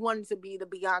really wanted to be the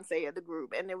Beyonce of the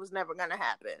group, and it was never going to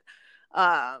happen.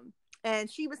 And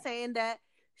she was saying that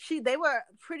they were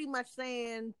pretty much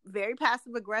saying very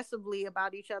passive aggressively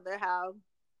about each other, how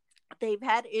they've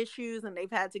had issues and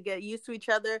they've had to get used to each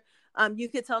other. You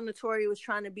could tell Notori was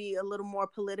trying to be a little more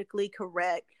politically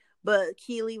correct, but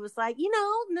Keely was like,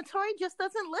 Notori just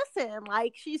doesn't listen.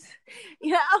 Like, she's,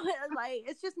 like,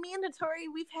 it's just me and Notori.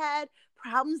 We've had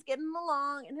problems getting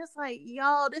along. And it's like,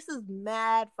 y'all, this is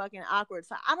mad fucking awkward.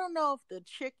 So I don't know if the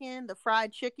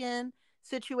fried chicken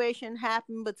situation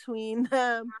happened between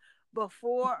them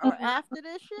before or after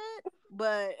this shit,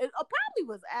 but it probably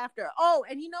was after. Oh,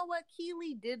 and you know what?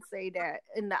 Keely did say that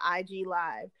in the IG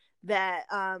live, that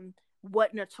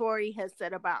what Notori has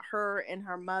said about her and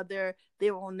her mother,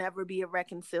 there will never be a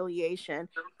reconciliation,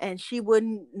 and she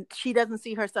doesn't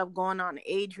see herself going on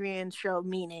Adrian's show,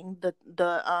 meaning the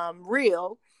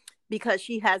Real, because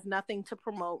she has nothing to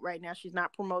promote right now. She's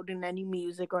not promoting any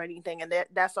music or anything, and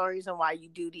that's the reason why you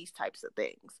do these types of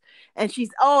things. And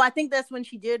I think that's when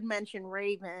she did mention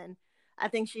Raven. I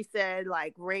think she said,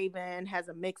 like, Raven has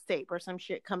a mixtape or some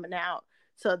shit coming out,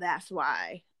 so that's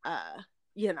why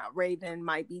Raven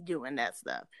might be doing that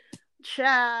stuff.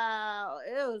 Child,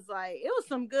 it was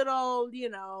some good old,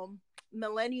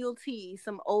 millennial tea,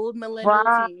 some old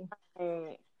millennial tea.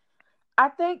 I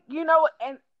think,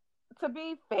 and to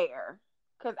be fair,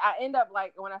 because I end up,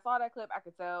 like, when I saw that clip, I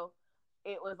could tell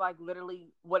it was like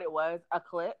literally what it was, a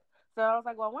clip. So I was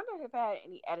like, well, I wonder if it had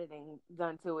any editing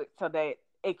done to it so that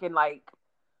it can, like,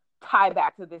 tie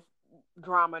back to this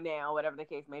drama now, whatever the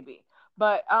case may be.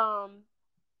 But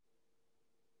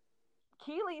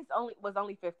Keely's was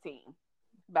only 15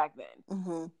 back then.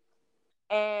 Mm-hmm.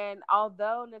 And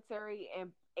although Notori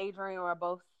and Adrian were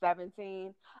both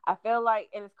 17, I feel like,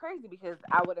 and it's crazy because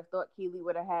I would have thought Keely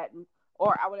would have had,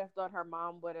 or I would have thought her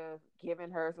mom would have given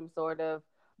her some sort of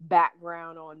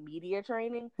background on media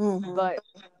training. Mm-hmm. But,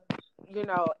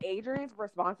 Adrian's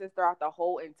responses throughout the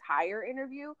whole entire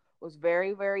interview was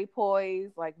very, very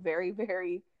poised, like very,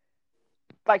 very,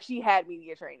 like she had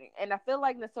media training. And I feel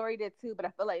like Notori did too, but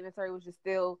I feel like Notori was just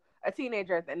still a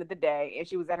teenager at the end of the day, and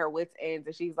she was at her wit's ends,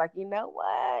 and she's like, you know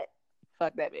what?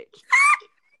 Fuck that bitch.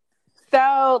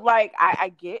 So, like,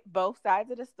 I get both sides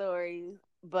of the story,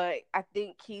 but I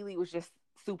think Keely was just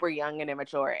super young and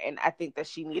immature, and I think that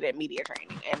she needed media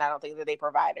training, and I don't think that they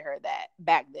provided her that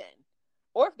back then.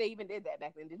 Or if they even did that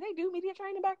back then. Did they do media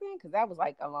training back then? Because that was,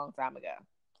 like, a long time ago.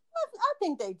 I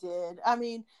think they did. I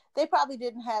mean, they probably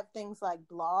didn't have things like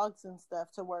blogs and stuff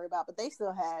to worry about, but they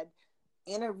still had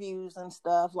interviews and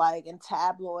stuff, like, in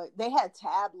tabloid. They had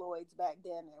tabloids back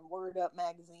then and Word Up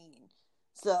magazine.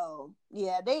 So,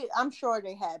 yeah, I'm sure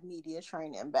they had media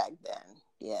training back then.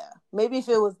 Yeah. Maybe if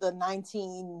it was the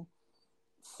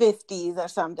 1950s or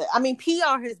something. I mean,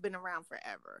 PR has been around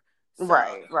forever. So.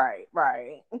 Right.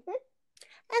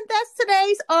 And that's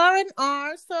today's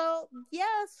R&R. So,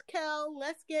 yes, Kel,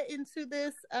 let's get into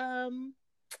this.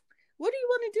 What do you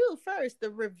want to do first? The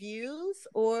reviews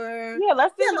or... Yeah,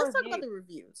 let's talk about the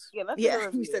reviews. Yeah, let's do the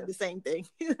reviews. We said the same thing.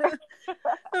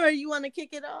 All right, you want to kick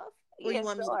it off? Or you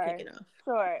want me to kick it off?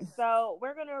 Sure. So,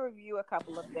 we're going to review a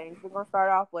couple of things. We're going to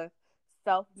start off with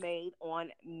Self-Made on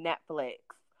Netflix.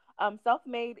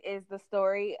 Self-Made is the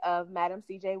story of Madam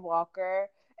C.J. Walker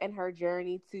and her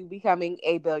journey to becoming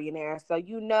a billionaire.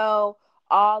 So,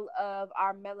 all of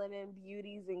our melanin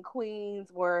beauties and queens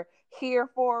were here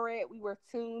for it. We were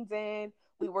tuned in.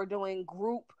 We were doing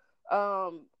group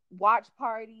watch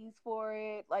parties for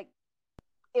it. Like,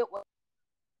 it was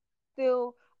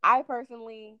still, I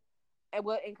personally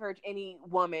would encourage any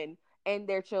woman and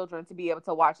their children to be able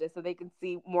to watch this so they can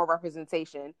see more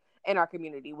representation in our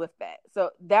community with that. So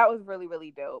that was really,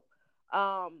 really dope.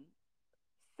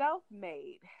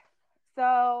 Self-Made.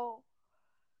 So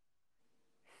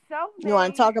You want to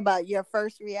Self-Made, talk about your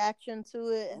first reaction to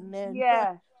it, and then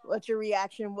yeah. what your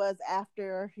reaction was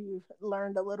after you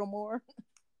learned a little more?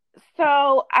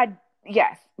 So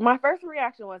yes, my first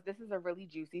reaction was this is a really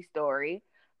juicy story.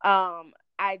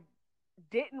 I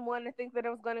didn't want to think that it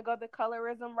was going to go the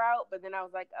colorism route, but then I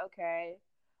was like, okay,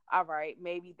 all right,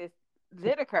 maybe this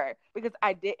did occur because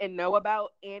I didn't know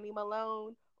about Annie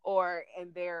Malone, or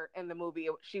in the movie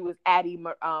she was Addie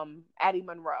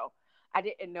Monroe. I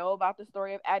didn't know about the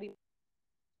story of Addie,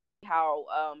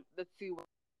 how the two,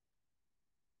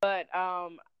 but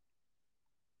ugh,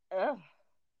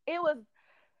 it was.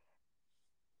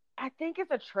 I think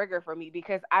it's a trigger for me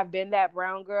because I've been that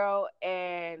brown girl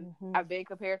and I've been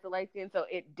compared to light skin, so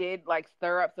it did like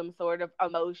stir up some sort of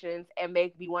emotions and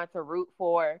make me want to root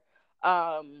for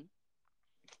um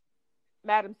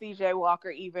Madam CJ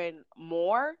Walker even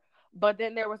more. But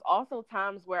then there was also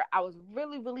times where I was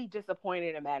really, really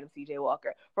disappointed in Madam CJ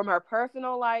Walker from her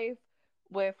personal life,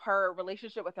 with her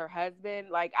relationship with her husband.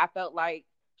 Like, I felt like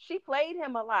she played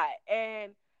him a lot.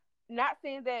 And not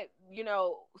saying that,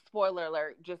 spoiler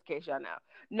alert, just in case y'all know,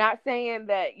 not saying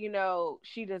that,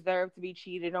 she deserved to be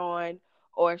cheated on,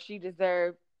 or she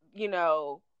deserved,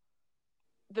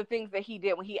 the things that he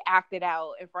did when he acted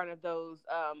out in front of those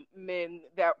men,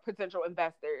 that potential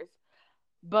investors.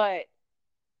 But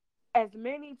as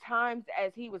many times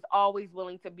as he was always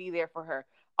willing to be there for her,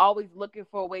 always looking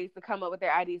for ways to come up with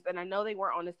their ideas. And I know they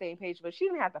weren't on the same page, but she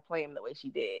didn't have to play him the way she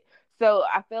did. So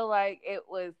I feel like it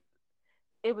was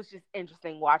just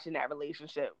interesting watching that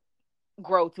relationship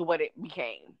grow to what it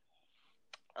became.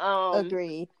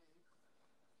 Agreed.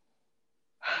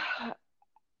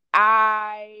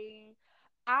 I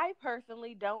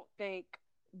personally don't think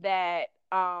that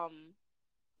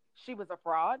she was a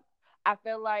fraud. I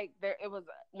feel like it was,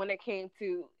 when it came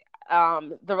to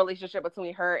the relationship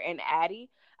between her and Addie,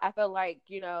 I feel like,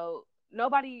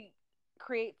 nobody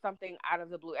creates something out of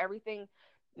the blue. Everything,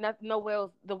 no wills,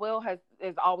 the will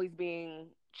is always being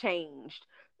changed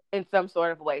in some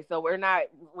sort of way. So we're not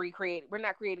creating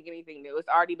anything new. It's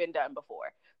already been done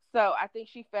before. So I think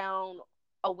she found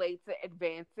a way to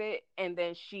advance it, and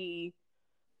then she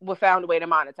found a way to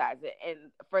monetize it. And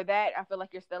for that, I feel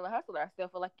like you're still a hustler. I feel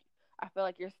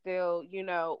like you're still,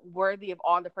 worthy of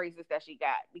all the praises that she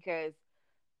got, because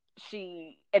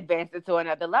she advanced it to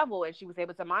another level and she was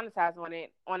able to monetize on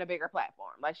it on a bigger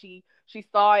platform. Like, she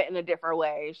saw it in a different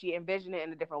way. She envisioned it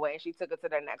in a different way, and she took it to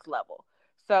the next level.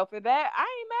 So for that, I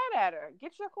ain't mad at her.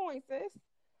 Get your coin, sis.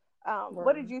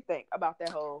 What did you think about that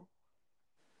whole?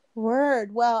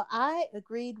 Word. Well, I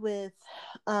agreed with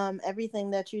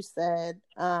everything that you said.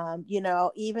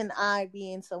 Even I,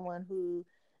 being someone who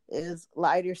is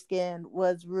lighter skinned,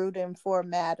 was rooting for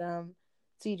Madam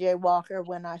CJ Walker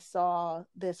when I saw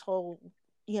this whole,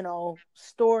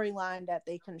 storyline that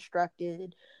they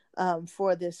constructed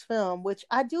for this film, which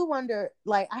I do wonder,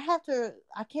 like, I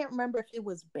can't remember if it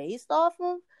was based off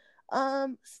of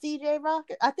CJ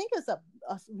Walker. I think it's a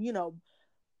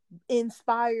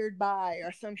inspired by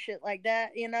or some shit like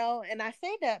that, and I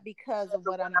say that because of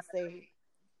what I'm gonna say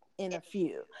in a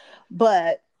few.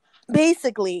 But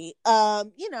basically, I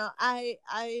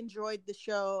enjoyed the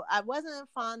show. I wasn't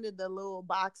fond of the little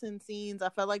boxing scenes. I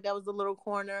felt like that was a little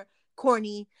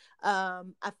corny. I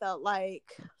felt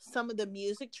like some of the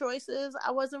music choices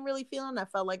I wasn't really feeling. I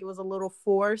felt like it was a little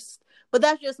forced, but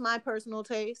that's just my personal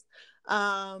taste.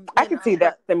 I can see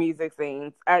that the music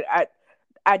scenes.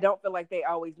 I don't feel like they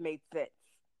always made sense.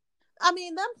 I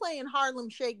mean, them playing Harlem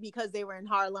Shake because they were in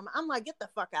Harlem, I'm like, get the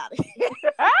fuck out of here.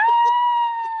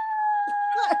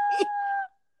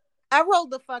 I rolled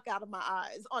the fuck out of my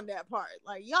eyes on that part.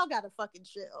 Like, y'all gotta fucking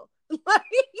chill. Like,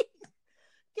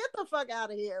 get the fuck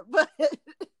out of here. But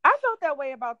I felt that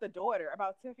way about the daughter,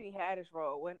 about Tiffany Haddish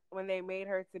role, when they made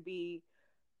her to be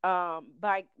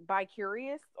bi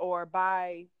curious or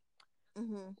bi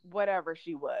whatever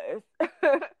she was.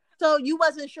 So you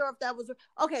wasn't sure if that was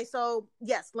okay. So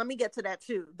yes, let me get to that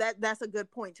too. That's a good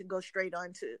point to go straight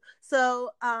on to. So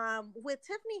with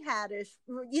Tiffany Haddish,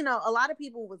 a lot of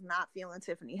people was not feeling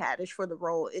Tiffany Haddish for the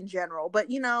role in general, but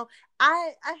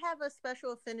I have a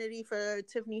special affinity for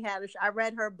Tiffany Haddish. I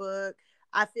read her book.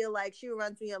 I feel like she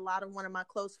reminds me a lot of one of my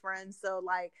close friends. So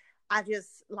like I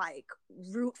just like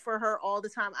root for her all the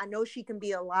time. I know she can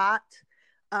be a lot.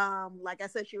 Like I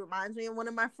said, she reminds me of one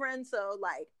of my friends. So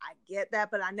like I get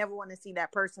that, but I never want to see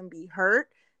that person be hurt.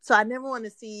 So I never want to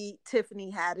see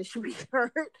Tiffany Haddish be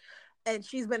hurt. And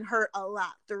she's been hurt a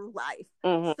lot through life.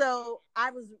 Mm-hmm. So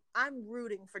I'm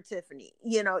rooting for Tiffany,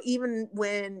 even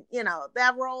when,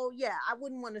 that role, yeah, I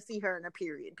wouldn't want to see her in a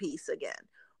period piece again.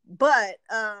 But,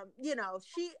 I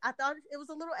thought it was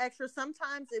a little extra.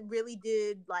 Sometimes it really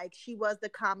did, like, she was the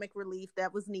comic relief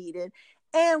that was needed.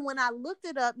 And when I looked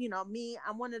it up,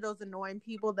 I'm one of those annoying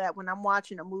people that when I'm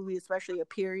watching a movie, especially a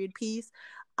period piece,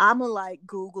 I'm going to, like,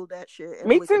 Google that shit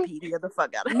and Wikipedia the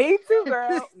fuck out of it. Me too,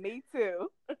 girl. Me too.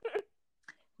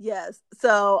 Yes.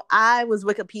 So I was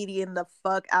Wikipediaing the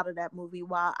fuck out of that movie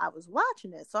while I was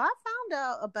watching it. So I found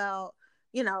out about,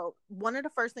 one of the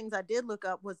first things I did look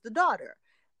up was the daughter.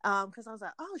 Because I was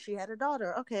like, oh, she had a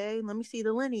daughter. Okay, let me see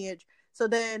the lineage. So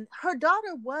then her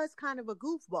daughter was kind of a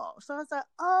goofball. So I was like,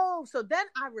 oh, so then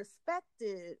I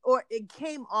respected, or it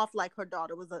came off like her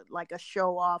daughter was like a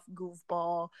show off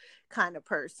goofball kind of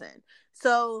person.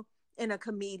 So in a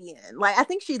comedian, like I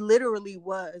think she literally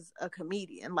was a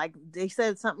comedian. Like they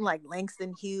said something like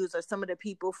Langston Hughes or some of the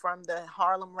people from the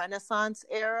Harlem Renaissance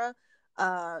era,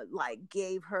 like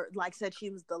gave her, like said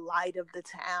she was the light of the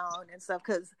town and stuff.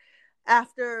 Because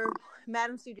after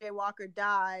Madam C.J. Walker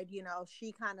died,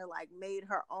 she kind of like made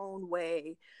her own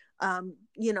way,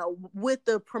 with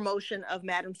the promotion of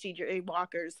Madam C.J.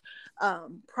 Walker's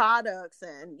products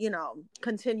and,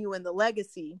 continuing the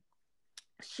legacy.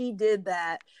 She did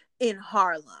that in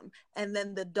Harlem. And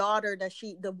then the daughter that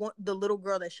the little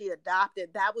girl that she adopted,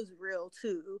 that was real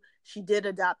too. She did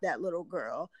adopt that little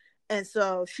girl. And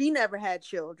so she never had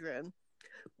children,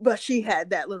 but she had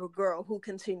that little girl who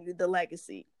continued the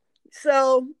legacy.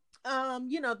 So,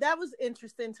 that was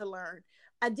interesting to learn.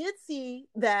 I did see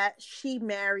that she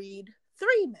married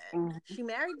 3 men. Mm-hmm. She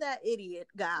married that idiot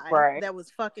guy that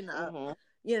was fucking up,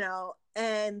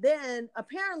 and then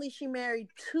apparently she married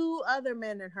 2 other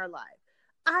men in her life.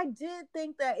 I did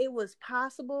think that it was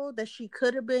possible that she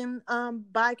could have been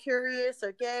bi-curious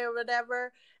or gay or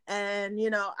whatever. And,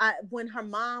 when her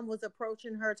mom was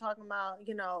approaching her talking about,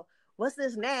 what's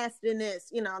this nastiness,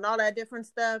 and all that different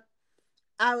stuff,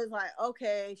 I was like,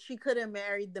 okay, she could have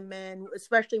married the men,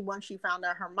 especially once she found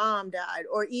out her mom died,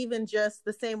 or even just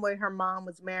the same way her mom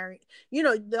was married.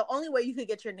 The only way you could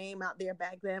get your name out there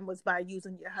back then was by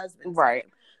using your husband's name.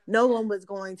 No one was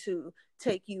going to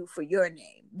take you for your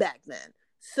name back then.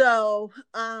 So,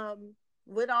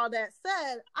 with all that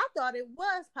said, I thought it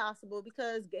was possible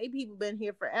because gay people been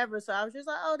here forever. So I was just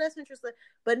like, oh, that's interesting.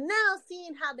 But now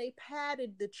seeing how they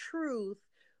padded the truth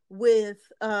with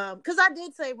because I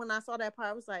did say when I saw that part,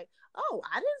 I was like, oh,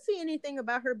 I didn't see anything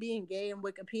about her being gay in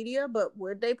Wikipedia, but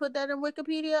would they put that in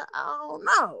Wikipedia? I don't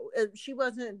know. If she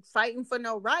wasn't fighting for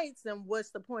no rights, then what's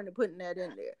the point of putting that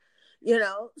in there?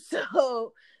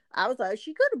 So I was like,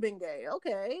 she could have been gay,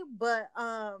 okay, but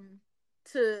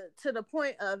to the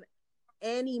point of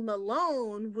Annie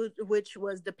Malone, which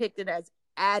was depicted as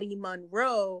Addie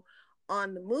Monroe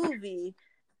on the movie.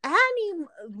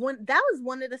 That was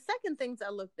one of the second things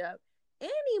I looked up.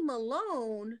 Annie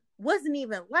Malone wasn't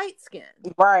even light skinned.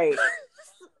 Right. So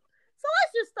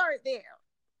let's just start there.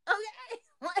 Okay.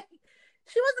 Like,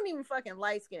 she wasn't even fucking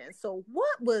light skinned. So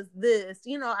what was this?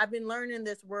 I've been learning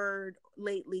this word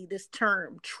lately, this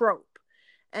term, trope.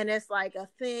 And it's like a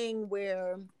thing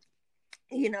where,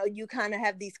 you kind of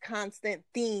have these constant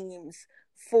themes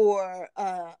for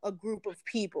a group of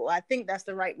people. I think that's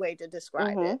the right way to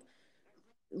describe it.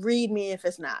 Read me if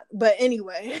it's not. But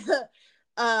anyway,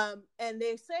 and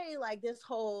they say like this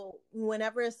whole,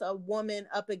 whenever it's a woman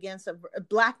up against a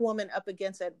black woman up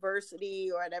against adversity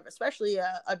or whatever, especially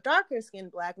a darker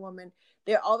skinned black woman,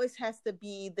 there always has to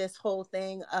be this whole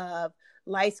thing of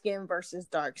light skin versus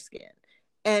dark skin.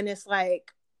 And it's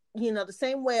like, the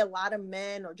same way a lot of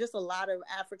men or just a lot of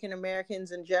African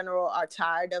Americans in general are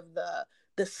tired of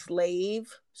the slave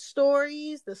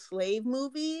stories, the slave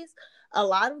movies. A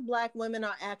lot of black women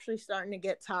are actually starting to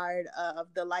get tired of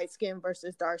the light skin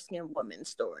versus dark skin women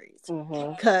stories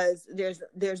because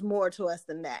there's more to us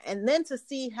than that. And then to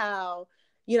see how,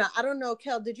 I don't know,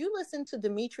 Kel, did you listen to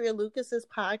Demetria Lucas's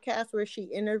podcast where she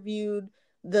interviewed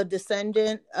the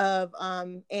descendant of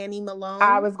Annie Malone?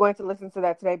 I was going to listen to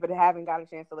that today, but I haven't got a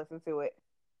chance to listen to it.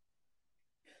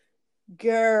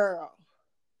 Girl,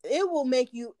 it will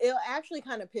make you, it'll actually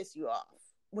kind of piss you off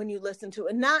when you listen to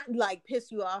it. Not like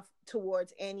piss you off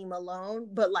towards Annie Malone,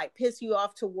 but like piss you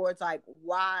off towards like,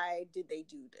 why did they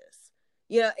do this?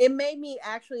 You know, it made me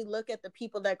actually look at the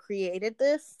people that created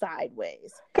this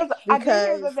sideways. Because I did hear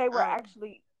that Because they were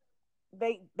actually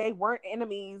they weren't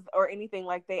enemies or anything.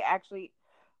 Like they actually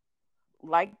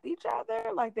liked each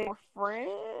other. Like they were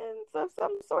friends of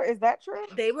some sort. Is that true?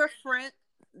 they were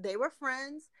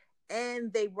friends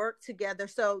and they worked together.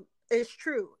 So it's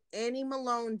true. Annie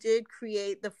Malone did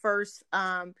create the first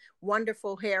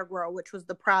wonderful hair grow, which was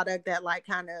the product that like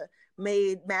kind of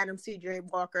made Madam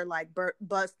CJ Walker like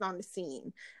bust on the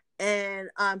scene. And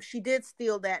she did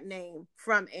steal that name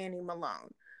from Annie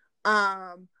Malone.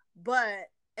 But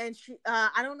and she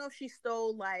I don't know if she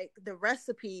stole like the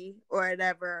recipe or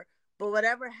whatever, but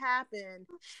whatever happened,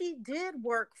 she did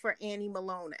work for Annie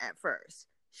Malone at first.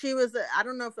 She was I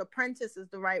don't know if apprentice is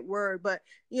the right word, but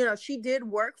you know, she did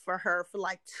work for her for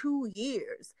like 2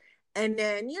 years. And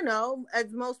then, you know,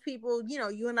 as most people, you know,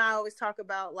 you and I always talk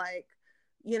about like,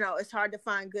 you know, it's hard to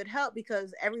find good help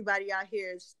because everybody out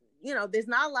here is, you know, there's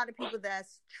not a lot of people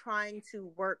that's trying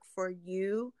to work for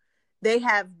you. They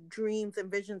have dreams and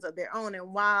visions of their own.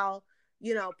 And while,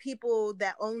 you know, people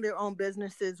that own their own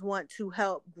businesses want to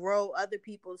help grow other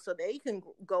people so they can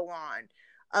go on,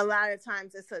 a lot of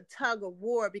times it's a tug of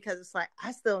war because it's like,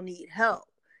 I still need help,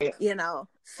 you know?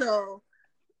 So,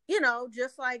 you know,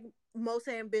 just like most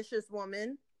ambitious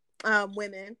women,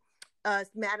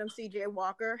 Madam C.J.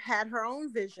 Walker had her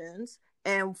own visions.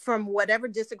 And from whatever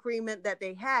disagreement that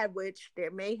they had, which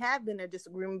there may have been a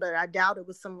disagreement, but I doubt it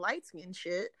was some light skin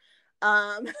shit.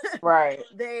 Right.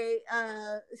 They,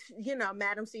 you know,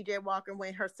 Madam C.J. Walker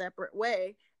went her separate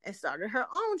way and started her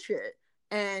own shit.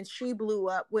 And she blew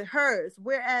up with hers.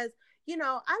 Whereas, you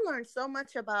know, I learned so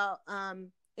much about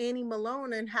Annie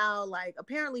Malone and how, like,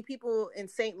 apparently people in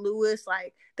St. Louis,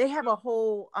 like, they have a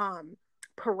whole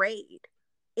parade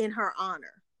in her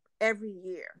honor every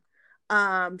year.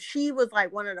 She was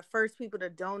like one of the first people to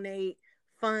donate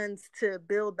funds to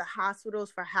build the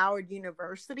hospitals for Howard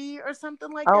University or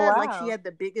something like that. Wow. Like she had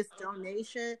the biggest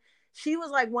donation. She was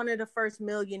like one of the first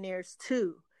millionaires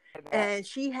too. And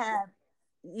she had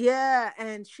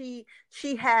and she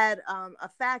had a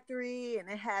factory and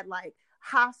it had like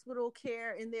hospital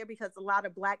care in there because a lot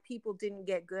of Black people didn't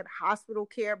get good hospital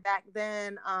care back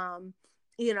then.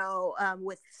 You know,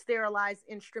 with sterilized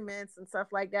instruments and stuff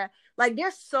like that. Like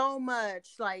there's so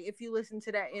much, like if you listen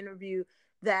to that interview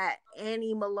that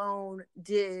Annie Malone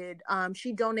did,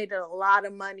 she donated a lot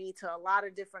of money to a lot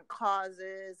of different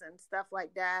causes and stuff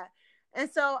like that. And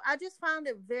so I just found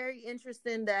it very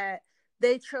interesting that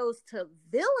they chose to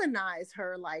villainize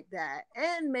her like that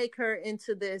and make her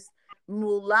into this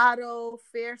mulatto,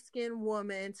 fair-skinned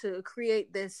woman to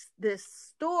create this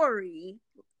storyline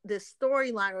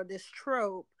or this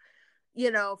trope,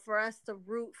 you know, for us to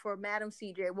root for Madam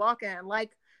C.J. Walker. And like,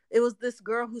 it was this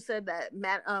girl who said that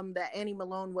that Annie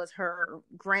Malone was her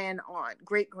great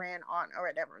grand aunt or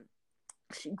whatever.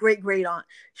 Great aunt.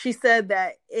 She said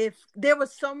that if there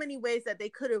was so many ways that they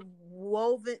could have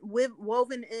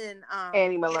woven in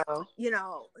Annie Malone, you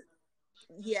know,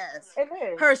 yes, it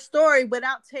is her story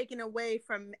without taking away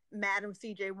from Madam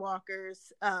C.J.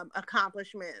 Walker's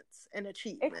accomplishments and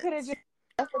achievements. It could have just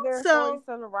for their stories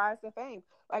to rise to fame.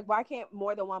 Like, why can't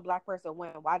more than one Black person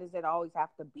win? Why does it always have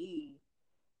to be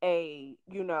a,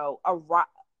 you know,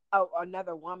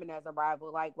 another woman as a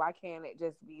rival? Like, why can't it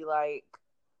just be like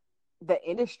the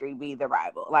industry be the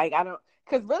rival? Like, I don't,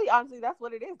 because really, honestly, that's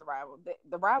what it is. The rival,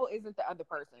 the rival isn't the other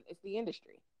person; it's the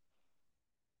industry.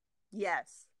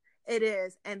 Yes, it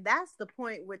is, and that's the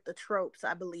point with the tropes.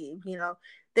 I believe, you know,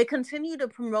 they continue to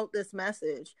promote this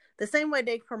message the same way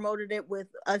they promoted it with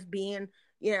us being,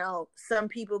 you know, some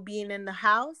people being in the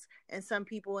house and some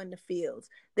people in the fields.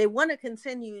 They want to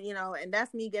continue, you know, and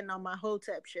that's me getting on my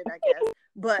hotep shit, I guess.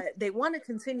 But they want to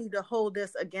continue to hold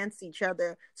us against each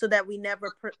other so that we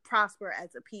never prosper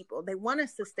as a people. They want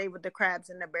us to stay with the crabs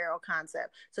in the barrel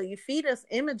concept. So you feed us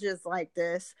images like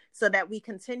this so that we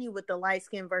continue with the light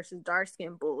skin versus dark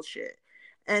skin bullshit.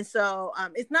 And so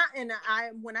it's not, and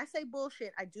when I say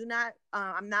bullshit, I do not,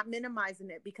 I'm not minimizing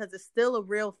it because it's still a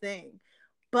real thing.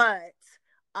 But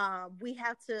we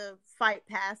have to fight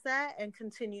past that and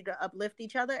continue to uplift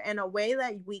each other. And a way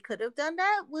that we could have done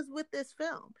that was with this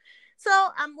film. So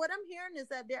what I'm hearing is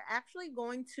that they're actually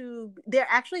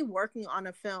working on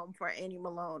a film for Annie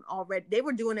Malone already. They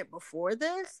were doing it before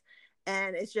this,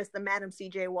 and it's just the Madam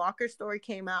C.J. Walker story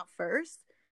came out first.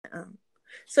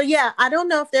 So yeah, I don't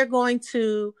know if they're going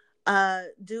to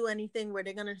do anything where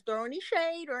they're gonna throw any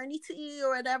shade or any tea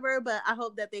or whatever, but I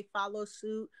hope that they follow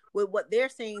suit with what they're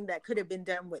saying that could have been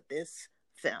done with this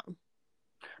film.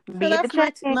 So Be the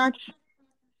that's my change.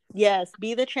 yes,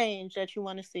 be the change that you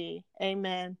want to see.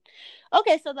 Amen.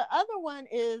 Okay, so the other one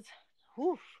is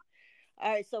whew.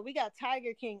 All right, so we got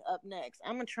Tiger King up next.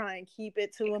 I'm gonna try and keep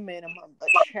it to a minimum, but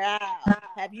child,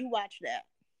 have you watched that?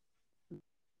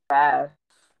 Yes.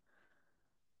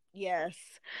 Yes.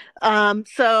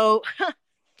 So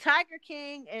Tiger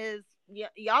King is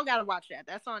y'all gotta watch that.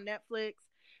 That's on Netflix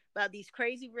about these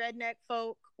crazy redneck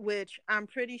folk, which I'm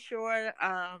pretty sure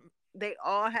they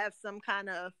all have some kind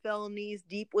of felonies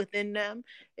deep within them.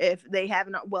 If they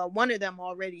haven't, well, one of them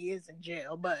already is in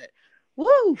jail, but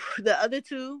woo, the other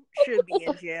two should be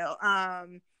in jail.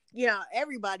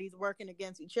 Everybody's working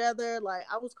against each other. Like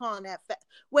I was calling that.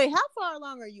 Wait, how far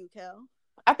along are you, Kel?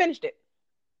 I finished it.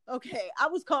 Okay, I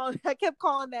kept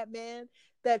calling that man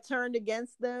that turned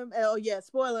against them. Oh yeah,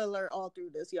 spoiler alert all through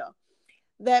this, y'all.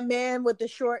 That man with the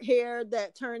short hair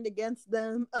that turned against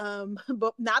them.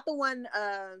 But not the one.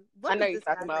 I What know was you're this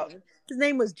talking guy's about. name? His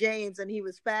name was James, and he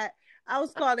was fat. I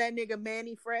was calling that nigga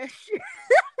Manny Fresh.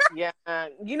 Yeah.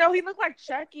 You know, he looked like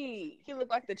Chucky. He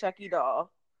looked like the Chucky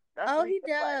doll. That's Oh, what he he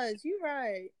looked does. You're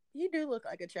right. He do look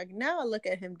like a Chucky. Now I look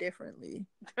at him differently.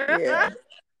 like. Yeah,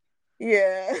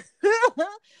 yeah.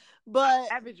 But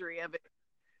Savagery of it.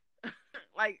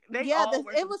 Like, they yeah, all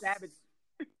were it some was. savage.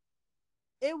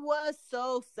 It was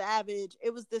so savage.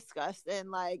 It was disgusting.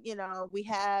 Like, we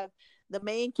have the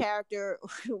main character,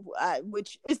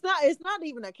 which it's not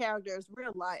even a character, it's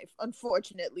real life,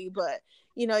 unfortunately. But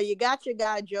you got your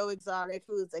guy Joe Exotic,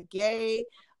 who is a gay,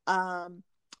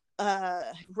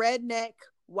 redneck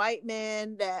white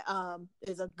man that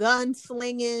is a gun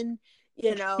slinging,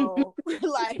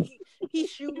 like he's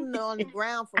shooting on the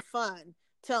ground for fun,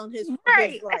 telling his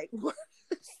Right. like, yo,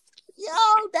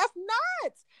 that's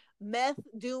nuts. Meth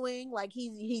doing, like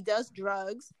he does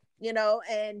drugs,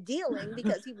 and dealing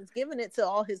because he was giving it to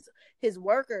all his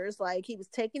workers. Like he was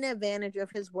taking advantage of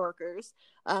his workers.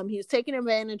 He was taking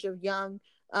advantage of young,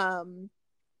 of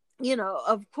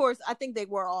course, I think they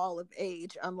were all of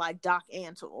age, unlike Doc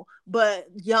Antle, but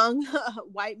young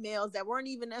white males that weren't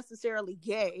even necessarily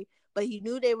gay, but he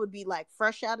knew they would be like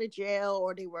fresh out of jail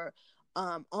or they were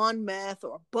on meth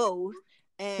or both.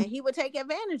 And he would take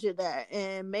advantage of that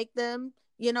and make them,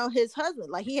 his husband.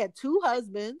 Like he had two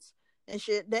husbands and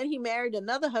shit. Then he married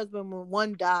another husband when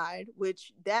one died,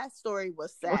 which that story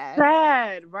was sad.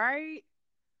 Sad, right?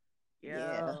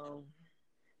 Yeah. Yo.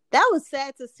 That was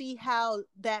sad to see how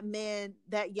that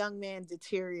young man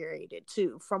deteriorated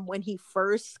too, from when he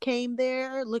first came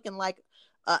there looking like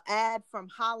an ad from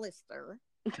Hollister.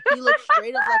 He looked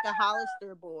straight up like a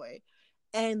Hollister boy.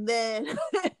 And then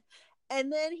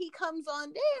he comes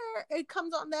on there, it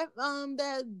comes on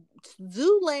that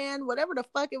Zooland, whatever the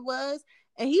fuck it was,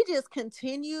 and he just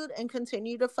continued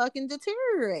to fucking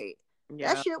deteriorate.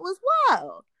 Yeah. That shit was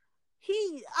wild.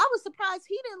 I was surprised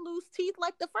he didn't lose teeth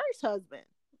like the first husband.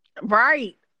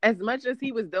 Right. As much as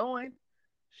he was doing.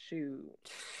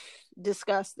 Shoot.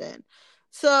 Disgusting.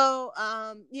 So,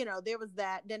 there was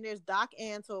that. Then there's Doc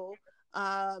Antle.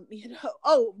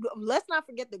 Let's not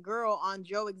forget the girl on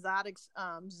Joe Exotic's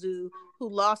zoo who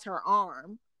lost her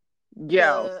arm.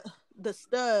 Yo. The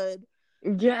stud.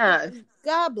 Yes.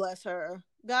 God bless her.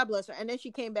 God bless her. And then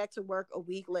she came back to work a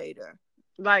week later.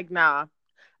 Like, nah.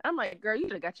 I'm like, girl, you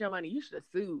should have got your money. You should have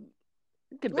sued.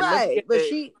 Right. But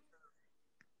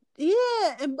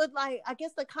but like, I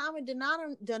guess the common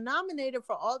denominator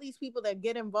for all these people that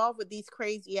get involved with these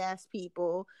crazy ass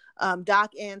people,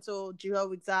 Doc Antle,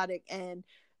 Joe Exotic, and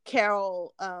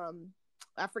Carol,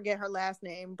 I forget her last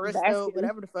name, Bristow, Baskin.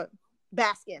 whatever the fuck,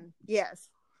 Baskin, yes.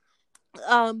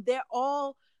 They're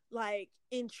all like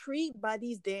intrigued by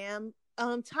these damn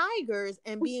tigers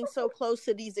and being so close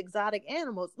to these exotic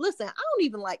animals. Listen, I don't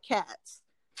even like cats.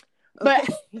 But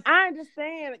I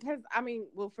understand because,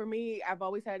 for me, I've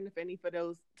always had an affinity for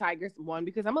those tigers. One,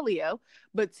 because I'm a Leo,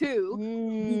 but two,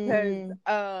 because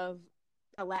of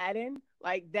Aladdin.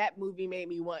 Like, that movie made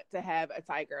me want to have a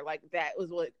tiger. Like, that was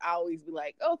what I always be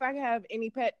like, oh, if I could have any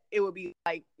pet, it would be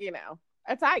like,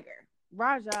 a tiger.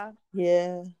 Raja.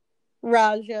 Yeah.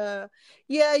 Raja.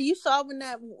 Yeah, you saw when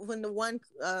the one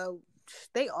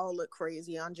they all look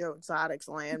crazy on Joe Exotic's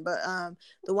land, but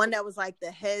the one that was like the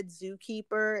head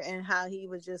zookeeper and how he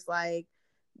was just like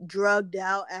drugged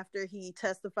out after he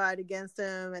testified against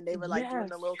him, and they were like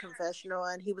doing a little confessional,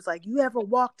 and he was like, "You ever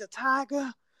walked a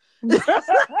tiger?" Yeah,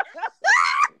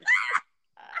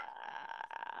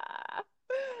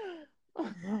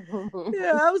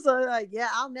 I was like, yeah,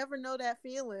 I'll never know that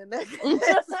feeling.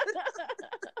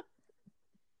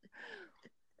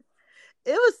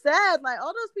 it was sad. Like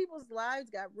all those people's lives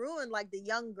got ruined. Like the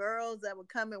young girls that would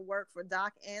come and work for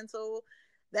Doc Ansel.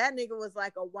 That nigga was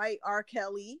like a white R.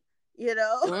 Kelly, you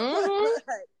know, Mm-hmm.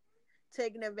 like,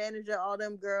 taking advantage of all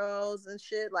them girls and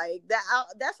shit like that.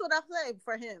 That's what I say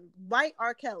for him. White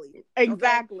R. Kelly.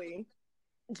 Exactly. Okay?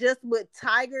 Just with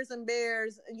tigers and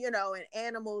bears, you know, and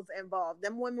animals involved.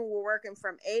 Them women were working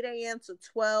from 8 a.m. to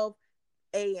 12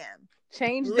 a.m.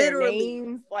 Change their Literally.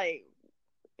 names. Like,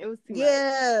 it was too much.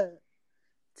 Yeah.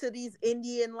 To these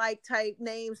Indian like type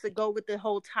names to go with the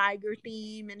whole tiger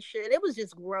theme and shit. It was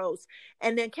just gross.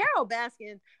 And then Carol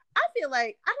Baskin, I feel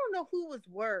like I don't know who was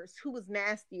worse, who was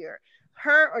nastier,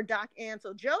 her or Doc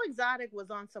Ansel. Joe Exotic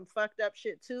was on some fucked up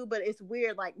shit too, but it's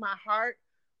weird. Like my heart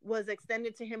was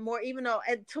extended to him more, even though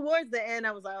and towards the end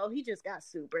I was like, oh, he just got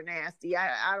super nasty.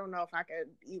 I don't know if I could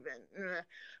even,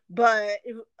 but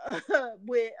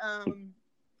with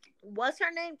what's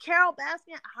her name, Carol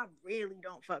Baskin, I really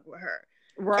don't fuck with her.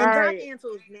 Right. And Doc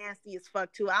Ansel is nasty as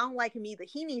fuck too. I don't like him either.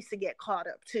 He needs to get caught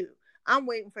up too. I'm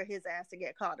waiting for his ass to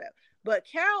get caught up. But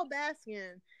Carol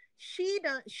Baskin, she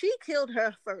killed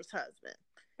her first husband.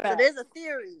 So there's a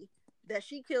theory that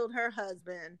she killed her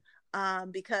husband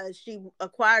because she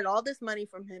acquired all this money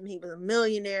from him. He was a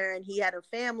millionaire and he had a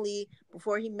family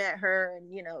before he met her.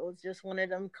 And, you know, it was just one of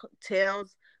them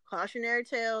cautionary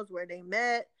tales where they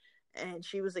met and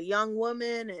she was a young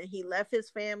woman and he left his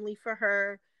family for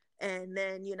her. And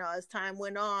then, you know, as time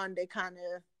went on, they kind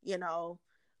of, you know,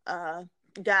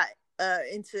 got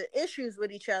into issues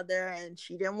with each other and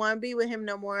she didn't want to be with him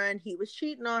no more. And he was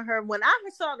cheating on her. When I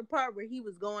saw the part where he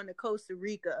was going to Costa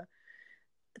Rica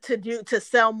to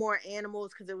sell more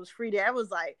animals because it was free there, I was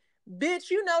like,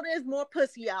 bitch, you know, there's more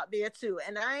pussy out there too.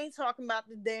 And I ain't talking about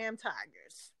the damn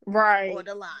tigers. Right. Or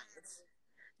the lions.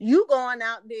 You going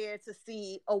out there to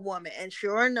see a woman, and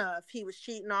sure enough, he was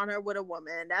cheating on her with a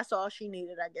woman, and that's all she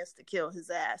needed, I guess, to kill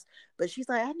his ass. But she's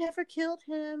like, I never killed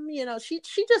him. You know, she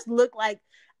just looked like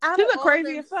she looked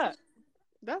crazy as fuck.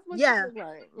 That's what she looked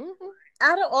like. Mm-hmm.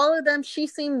 Out of all of them, she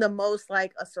seemed the most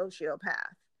like a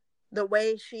sociopath. The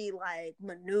way she like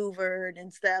maneuvered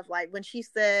and stuff, like when she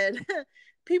said,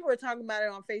 people were talking about it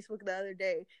on Facebook the other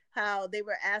day, how they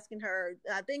were asking her,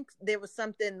 I think there was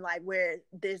something like where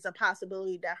there's a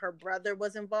possibility that her brother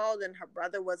was involved and her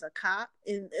brother was a cop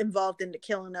involved in the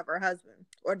killing of her husband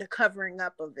or the covering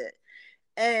up of it.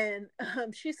 And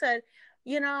she said,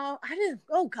 you know,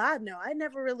 oh God, no, I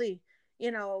never really,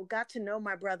 you know, got to know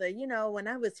my brother. You know, when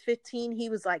I was 15, he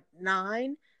was like 9.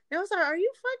 And I was like, are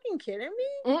you fucking kidding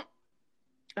me?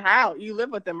 How? You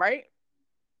live with them, right?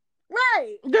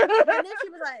 Right. And then she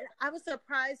was like, I was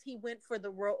surprised he went for the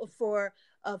role for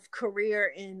a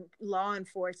career in law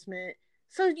enforcement.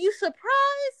 So you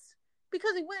surprised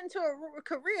because he went into a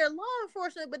career in law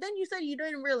enforcement, but then you said you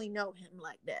didn't really know him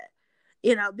like that.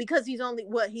 You know, because he's only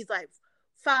he's like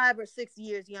 5 or 6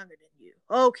 years younger than you.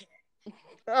 Okay.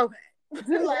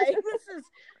 Like, this is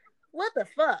what the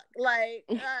fuck? Like,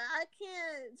 I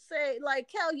can't say, like,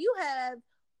 Kel, you have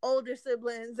older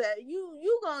siblings that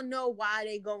you gonna know why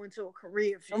they go into a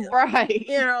career field, right?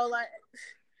 You know, like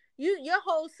your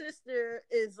whole sister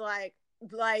is like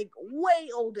way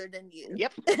older than you.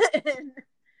 Yep. And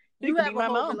you have a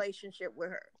whole relationship with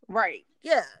her, right?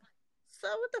 Yeah. So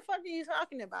what the fuck are you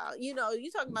talking about? You know, you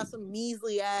talking about some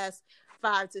measly ass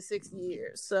 5 to 6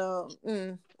 years. So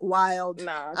wild.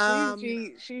 Nah,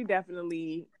 she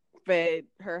definitely fed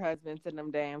her husband to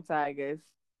them damn tigers.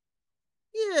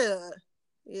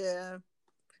 Yeah.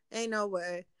 Ain't no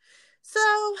way. So,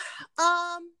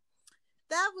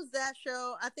 that was that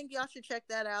show. I think y'all should check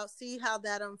that out. See how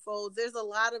that unfolds. There's a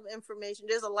lot of information.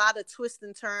 There's a lot of twists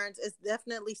and turns. It's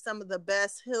definitely some of the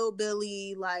best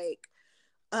hillbilly, like,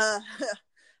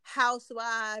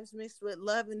 housewives mixed with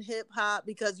love and hip hop,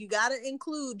 because you got to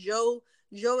include Joe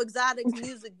Exotic's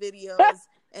music videos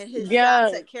and his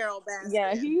shots at Carol Baskin.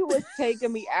 Yeah, he was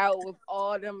taking me out with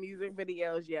all them music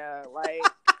videos. Yeah, like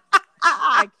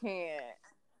I can't.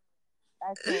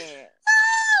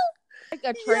 Like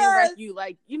a train wreck, you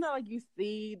like, you know, like you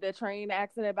see the train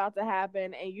accident about to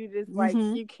happen, and you just like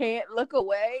you can't look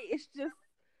away. It's just,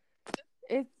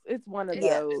 it's one of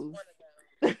those.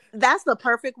 That's the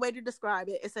perfect way to describe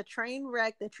it. It's a train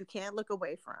wreck that you can't look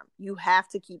away from. You have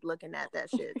to keep looking at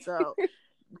that shit. So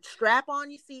strap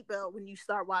on your seatbelt when you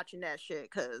start watching that shit,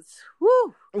 because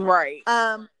whoo. Right.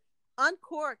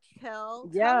 Uncorked, Kel.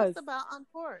 Tell us about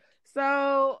Uncorked.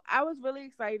 So I was really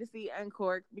excited to see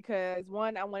Uncorked because,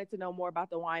 one, I wanted to know more about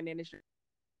the wine industry.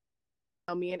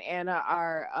 Me and Anna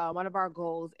are one of our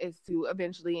goals is to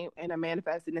eventually, and I'm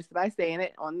manifesting this by saying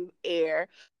it on air,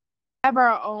 have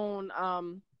our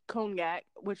own cognac,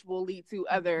 which will lead to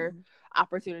other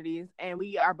opportunities. And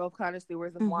we are both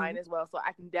connoisseurs of wine as well. So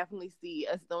I can definitely see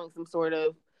us doing some sort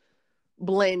of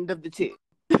blend of the two.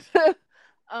 So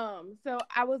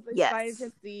I was excited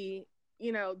to see,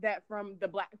 you know, that from the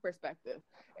Black perspective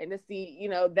and to see, you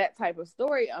know, that type of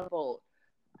story unfold.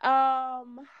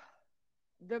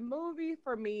 The movie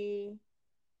for me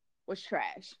was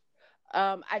trash.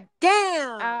 I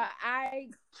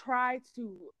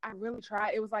really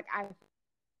tried. It was like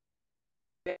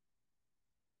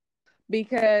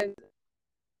because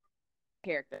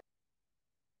character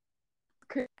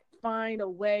could find a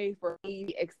way for me to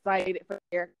be excited for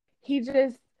character.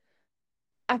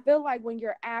 I feel like when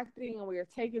you're acting and when you're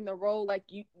taking the role, like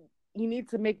you need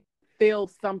to feel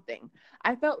something.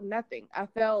 I felt nothing. I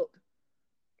felt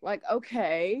like,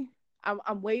 okay,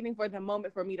 I'm waiting for the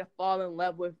moment for me to fall in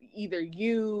love with either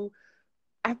you.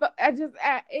 I feel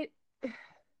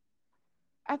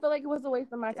like it was a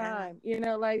waste of my time. You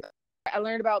know, like I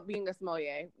learned about being a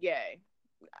sommelier. Yay.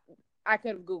 I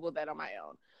could have Googled that on my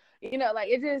own. You know, like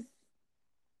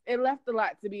it left a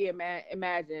lot to be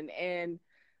imagined. And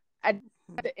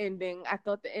the ending, I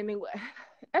thought the ending,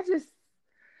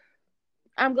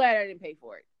 I'm glad I didn't pay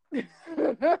for it.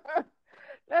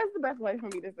 That's the best way for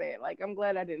me to say it. Like, I'm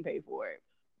glad I didn't pay for it.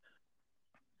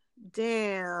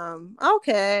 Damn.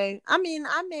 Okay. I mean,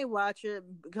 I may watch it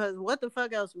because what the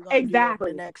fuck else we gonna do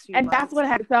the next few months? That's what I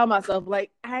had to tell myself.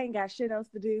 Like, I ain't got shit else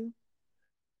to do.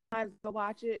 I might go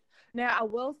watch it. Now, I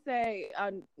will say,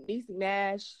 Niecy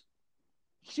Nash,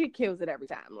 she kills it every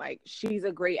time. Like, she's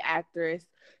a great actress.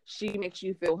 She makes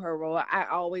you feel her role. I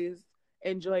always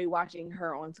enjoy watching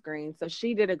her on screen. So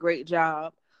she did a great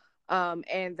job.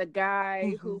 And the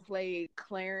guy who played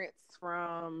Clarence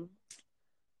from,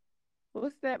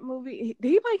 what's that movie? Did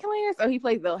he play Clarence? Or he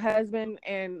played the husband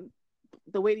in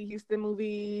the Whitney Houston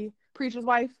movie, Preacher's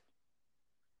Wife?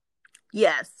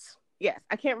 Yes.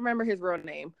 I can't remember his real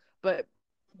name, but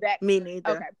that. Me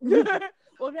neither. Okay.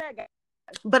 Well, that guy.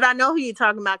 But I know who you're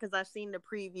talking about because I've seen the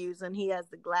previews and he has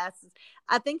the glasses.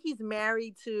 I think he's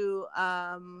married to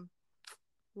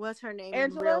what's her name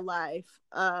in real life?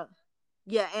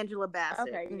 Yeah, Angela Bassett.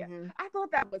 Okay, yeah. I thought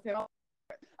that was him.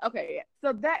 Okay, yeah.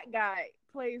 So that guy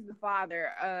plays the father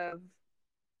of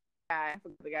I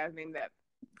forgot the guy's name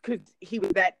because he was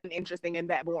that interesting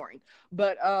and that boring.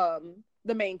 But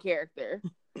the main character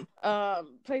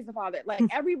plays the father. Like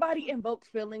everybody invokes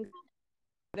feelings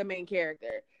for the main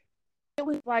character. It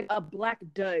was like a black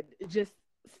dud just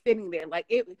sitting there. Like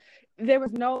there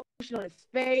was no emotion on his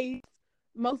face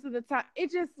most of the time.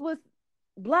 It just was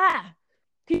blah.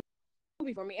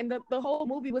 Movie for me, and the whole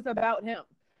movie was about him.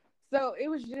 So it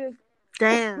was just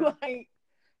damn. Like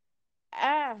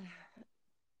I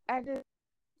just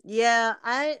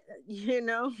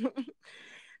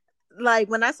like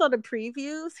when I saw the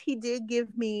previews, he did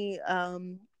give me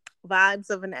vibes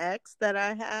of an ex that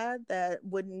I had that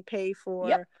wouldn't pay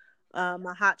for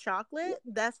a hot chocolate.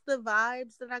 That's the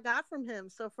vibes that I got from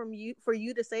him. So for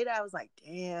you to say that, I was like,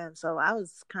 damn. So I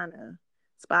was kind of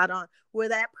spot on. Where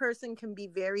that person can be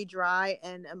very dry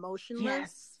and emotionless.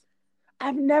 Yes.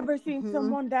 I've never seen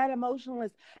someone that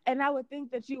emotionless. And I would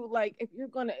think that you like if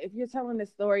you're telling the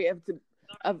story of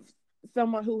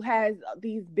someone who has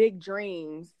these big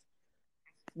dreams,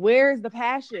 where's the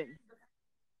passion?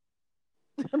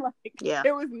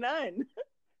 There was none.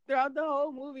 Throughout the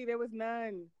whole movie, there was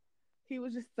none. He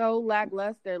was just so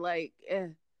lackluster,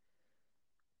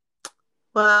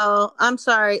 Well, I'm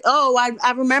sorry. Oh,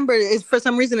 I remember. For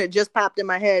some reason, it just popped in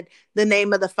my head. The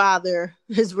name of the father,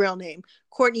 his real name,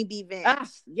 Courtney B.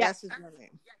 Vance. Yes, that's his real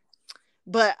name.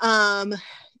 But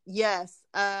yes.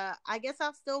 I guess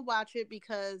I'll still watch it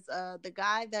because the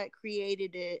guy that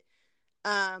created it,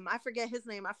 I forget his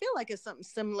name. I feel like it's something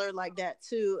similar like that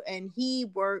too. And he's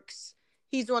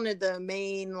one of the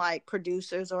main like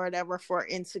producers or whatever for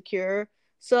Insecure.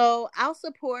 So I'll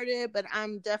support it, but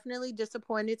I'm definitely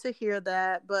disappointed to hear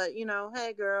that. But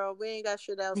hey girl, we ain't got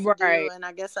shit else to do. And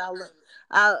I guess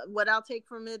what I'll take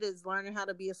from it is learning how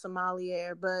to be a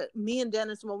sommelier. But me and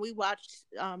Dennis, when we watch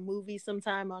movies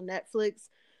sometime on Netflix,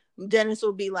 Dennis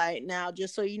will be like, now,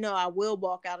 just so you know, I will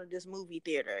walk out of this movie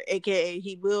theater, aka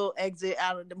he will exit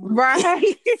out of the movie.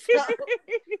 Right. So,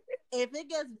 if it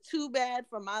gets too bad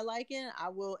for my liking, I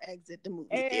will exit the movie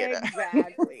theater.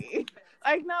 Exactly.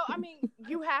 Like, no, I mean,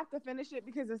 you have to finish it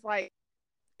because it's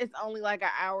only like an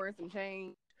hour and some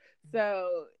change.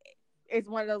 So it's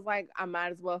one of those like, I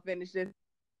might as well finish this.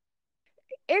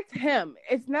 It's him.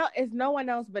 It's no one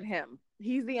else but him.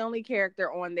 He's the only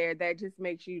character on there that just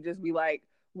makes you just be like,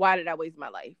 why did I waste my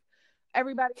life?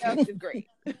 Everybody else is great.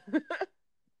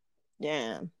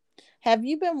 Yeah. Have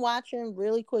you been watching,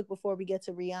 really quick before we get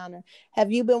to Rihanna,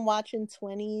 have you been watching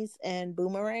 20s and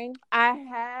Boomerang? I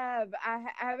have. I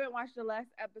haven't watched the last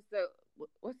episode.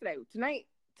 What's today? Tonight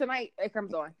it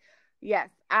comes on. Yes,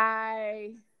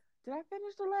 I did. I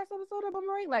finish the last episode of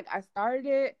Boomerang. Like I started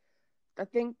it. I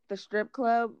think the strip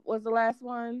club was the last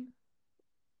one.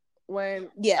 When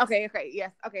Yes. Okay,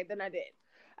 yes, okay. Then I did.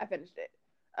 I finished it.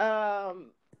 Yeah.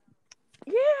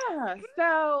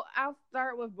 So I'll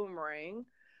start with Boomerang.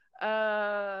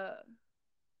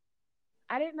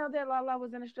 I didn't know that Lala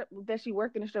was in a strip, that she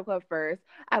worked in a strip club first.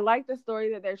 I like the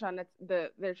story that they're trying to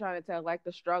tell, like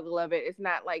the struggle of it. It's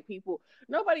not like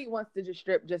nobody wants to just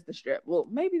strip just to strip. Well,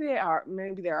 maybe there are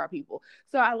people.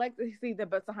 So I like to see the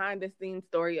behind the scenes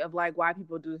story of like why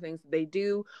people do the things they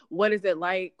do. What is it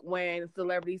like when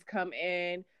celebrities come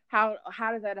in? How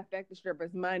does that affect the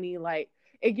strippers' money? Like,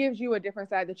 it gives you a different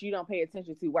side that you don't pay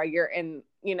attention to while you're in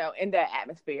that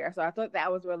atmosphere. So I thought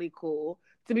that was really cool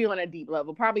to be on a deep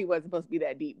level. Probably wasn't supposed to be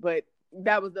that deep, but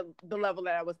that was the level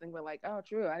that I was thinking like, oh,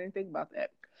 true. I didn't think about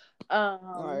that.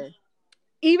 Right.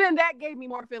 Even that gave me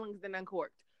more feelings than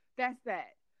Uncorked. That's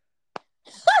that.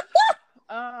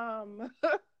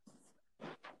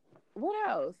 What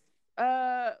else?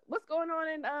 What's going on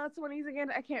in 20s again?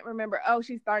 I can't remember. Oh,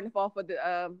 she's starting to fall for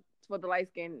the light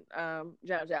skin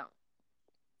jump.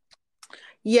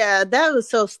 Yeah, that was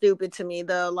so stupid to me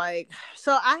though. Like,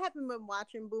 so I haven't been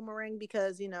watching Boomerang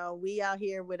because, we out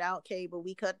here without cable,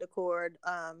 we cut the cord,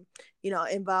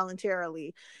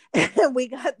 involuntarily, and we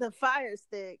got the Fire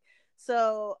Stick.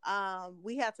 So,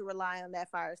 we have to rely on that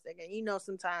Fire Stick, and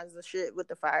sometimes the shit with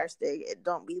the Fire Stick, it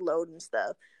don't be loading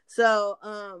stuff. So,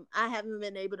 I haven't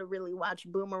been able to really watch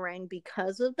Boomerang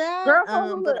because of that. Girl,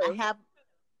 on Hulu. But I have.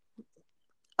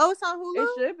 Oh, it's on Hulu? It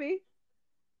should be.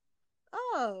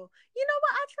 Oh, you know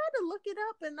what? I tried to look it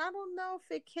up and I don't know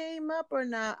if it came up or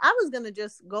not. I was going to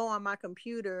just go on my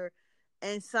computer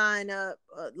and sign up,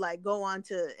 go on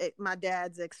to my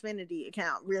dad's Xfinity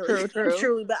account, really, true.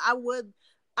 truly. But I would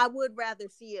rather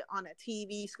see it on a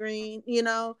TV screen,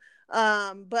 But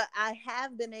I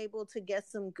have been able to get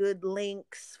some good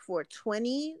links for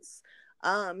 20s.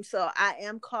 So I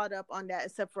am caught up on that,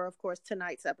 except for, of course,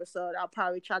 tonight's episode. I'll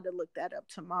probably try to look that up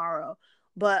tomorrow.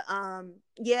 But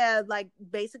yeah, like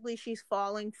basically she's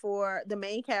falling for the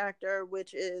main character,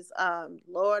 which is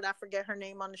Lord, I forget her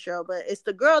name on the show, but it's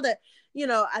the girl that,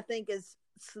 I think is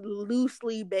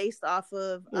loosely based off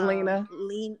of Lena.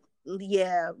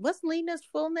 Yeah, what's Lena's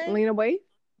full name? Lena Waithe?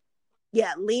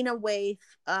 Yeah, Lena Waithe,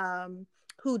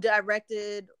 who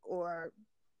directed, I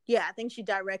think she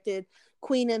directed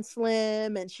Queen and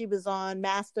Slim, and she was on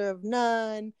Master of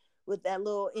None with that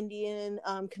little Indian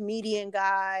comedian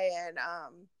guy, and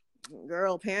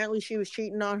girl, apparently she was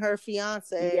cheating on her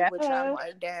fiance, which I'm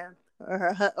like, damn,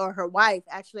 or her wife.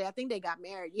 Actually, I think they got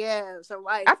married. Yeah, it was her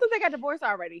wife. I thought they got divorced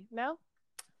already. No?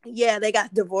 Yeah, they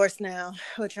got divorced now,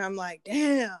 which I'm like,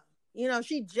 damn.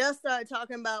 She just started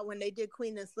talking about when they did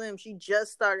Queen and Slim. She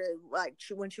just started,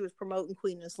 when she was promoting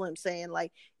Queen and Slim, saying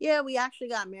like, yeah, we actually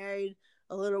got married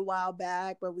a little while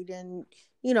back, but we didn't,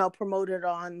 promote it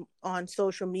on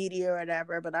social media or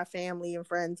whatever, but our family and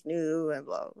friends knew, and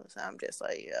blah, blah. So I'm just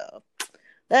like, yo,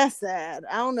 that's sad.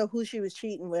 I don't know who she was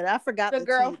cheating with. I forgot the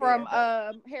girl from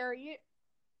Harriet.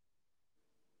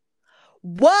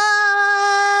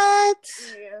 What?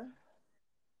 Yeah.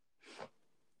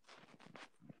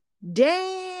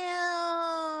 Damn.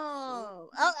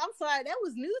 I'm sorry, that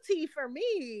was new tea for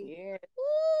me. Yeah.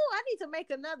 Ooh, I need to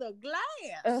make another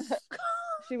glass.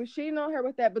 She was cheating on her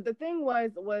with that, but the thing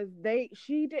was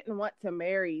she didn't want to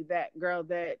marry that girl,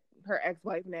 that her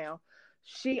ex-wife now.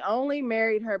 She only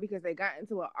married her because they got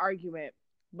into an argument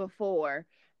before,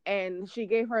 and she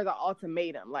gave her the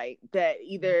ultimatum, like that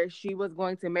either she was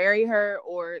going to marry her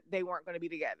or they weren't going to be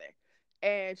together.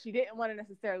 And she didn't want to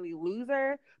necessarily lose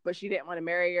her, but she didn't want to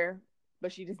marry her,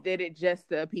 but she just did it just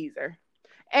to appease her.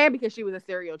 And because she was a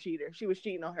serial cheater. She was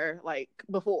cheating on her like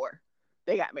before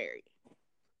they got married.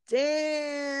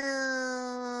 Damn.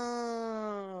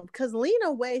 Because Lena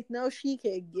Waithe knows she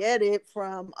could get it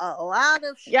from a lot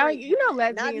of shit. Yeah,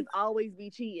 lesbians always be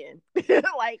cheating.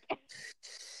 Like,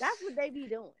 that's what they be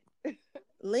doing.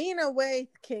 Lena Waithe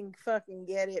can fucking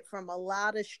get it from a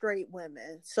lot of straight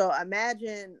women. So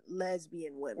imagine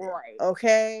lesbian women. Right.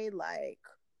 Okay? Like,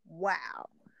 wow.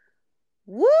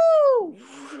 Woo!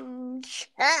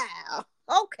 Ciao.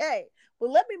 Okay.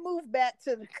 Well, let me move back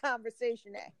to the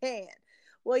conversation at hand.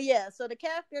 Well, yeah. So the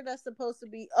character that's supposed to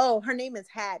be, her name is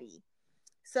Hattie.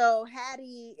 So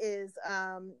Hattie is,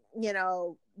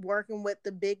 working with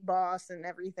the big boss and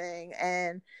everything.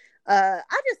 And I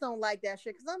just don't like that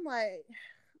shit because I'm like,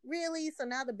 really? So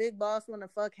now the big boss want to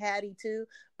fuck Hattie too.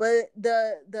 But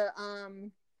the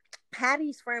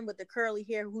Hattie's friend with the curly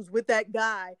hair, who's with that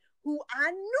guy, who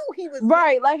I knew he was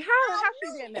Right. gay. Like how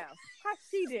she didn't know? How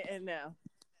she didn't know?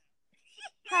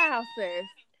 How, sis?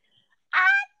 I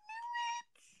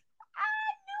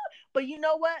knew. But you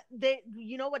know what?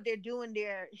 You know what they're doing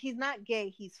there? He's not gay.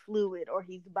 He's fluid, or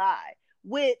he's bi.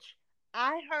 Which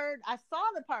I saw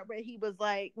the part where he was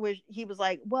like,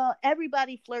 well,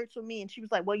 everybody flirts with me, and she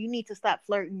was like, well, you need to stop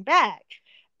flirting back.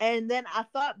 And then I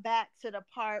thought back to the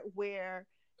part where,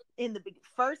 in the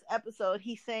first episode,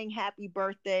 he's saying happy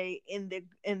birthday in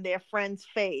their friend's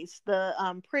face. The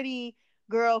pretty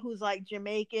girl who's like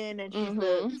Jamaican, and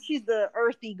she's the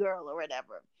earthy girl or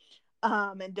whatever,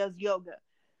 and does yoga.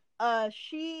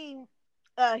 He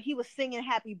was singing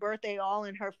happy birthday all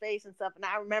in her face and stuff, and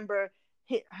I remember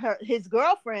his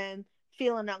girlfriend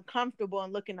feeling uncomfortable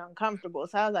and looking uncomfortable.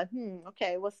 So I was like,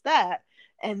 okay, what's that?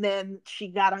 And then she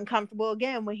got uncomfortable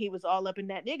again when he was all up in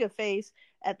that nigga face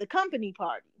at the company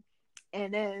party.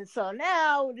 And then so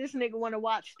now this nigga want to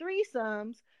watch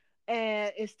threesomes,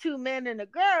 and it's 2 men and a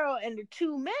girl, and the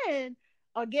 2 men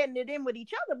are getting it in with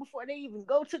each other before they even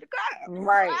go to the girl.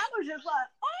 Right. So I was just like,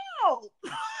 oh.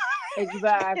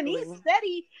 Exactly. And he's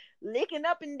steady licking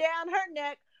up and down her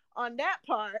neck on that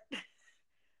part.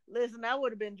 Listen, I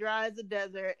would have been dry as a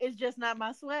desert. It's just not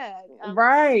my swag.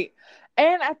 Right.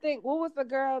 And I think, what was the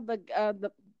girl?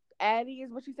 The Addie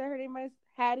is what you said her name is?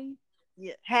 Hattie?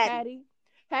 Yeah, Hattie.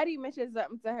 Hattie mentioned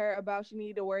something to her about she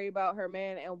needed to worry about her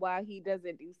man and why he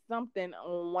doesn't do something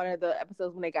on one of the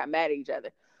episodes when they got mad at each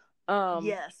other.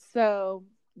 Yes. So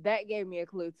that gave me a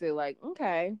clue too. Like,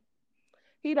 okay,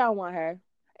 he don't want her,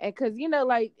 and because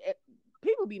like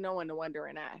people be knowing the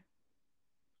wondering eye,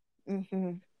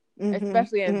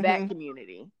 especially in that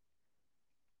community.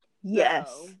 Yes.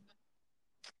 So.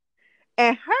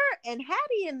 And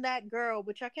Hattie and that girl,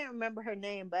 which I can't remember her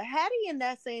name, but Hattie and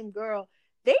that same girl,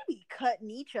 they be cutting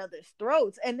each other's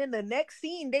throats, and then the next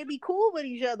scene they be cool with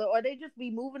each other, or they just be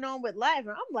moving on with life.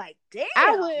 And I'm like, damn.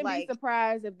 I wouldn't be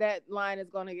surprised if that line is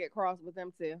going to get crossed with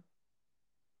them too.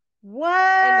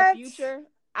 What? In the future,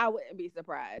 I wouldn't be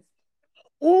surprised.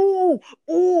 Ooh,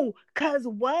 because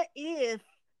what if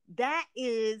that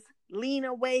is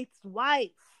Lena Waithe's wife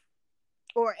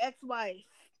or ex-wife?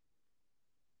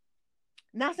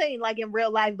 Not saying like in real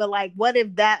life, but like, what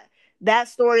if that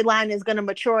storyline is going to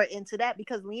mature into that?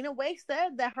 Because Lena Waithe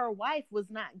said that her wife was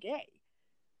not gay.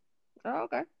 Oh,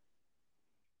 okay.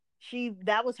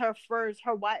 That was her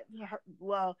wife's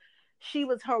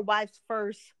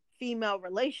first female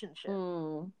relationship.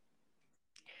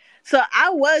 So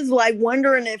I was like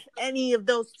wondering if any of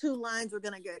those 2 lines were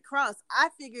going to get crossed. I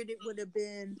figured it would have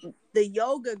been the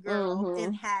yoga girl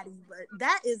and Hattie, but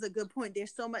that is a good point.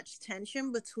 There's so much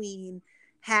tension between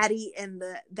Hattie and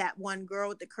that one girl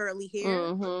with the curly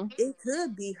hair. It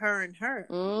could be her and her.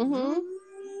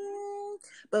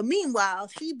 But meanwhile,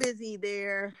 she busy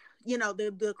there.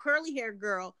 The curly hair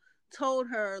girl told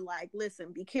her, like,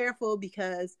 listen, be careful,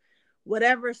 because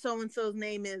whatever so-and-so's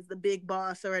name is, the big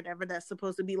boss or whatever, that's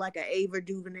supposed to be like an Ava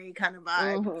DuVernay kind of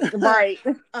vibe. Right.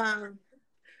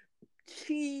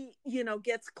 She,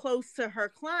 gets close to her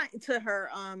client, to her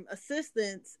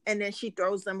assistants, and then she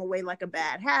throws them away like a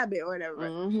bad habit or whatever.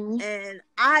 And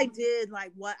I did,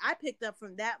 like, what I picked up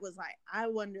from that was like, I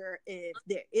wonder if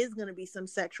there is going to be some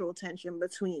sexual tension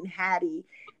between Hattie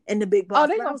and the big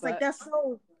boss. I was like, that's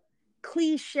so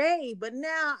cliche, but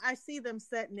now I see them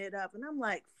setting it up, and I'm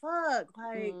like, fuck,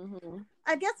 like,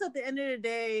 I guess at the end of the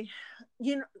day,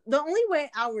 the only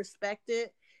way I'll respect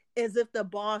it is if the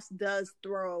boss does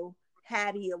throw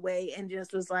Hattie away and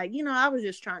just was like, I was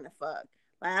just trying to fuck,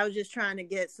 like, I was just trying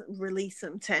to release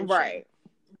some tension, right?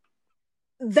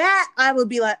 That I would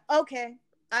be like, okay,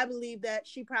 I believe that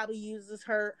she probably uses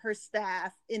her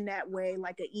staff in that way,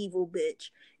 like an evil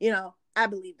bitch, I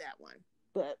believe that one.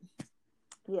 But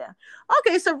yeah.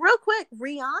 Okay, so real quick,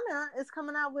 Rihanna is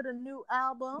coming out with a new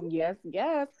album. Yes.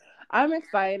 I'm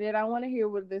excited. I want to hear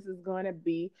what this is going to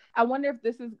be. I wonder if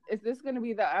this is going to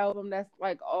be the album that's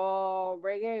like all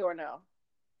reggae or no?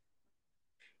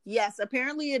 Yes,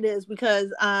 apparently it is,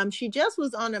 because she just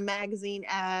was on a magazine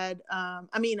ad. A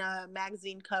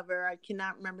magazine cover. I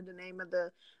cannot remember the name of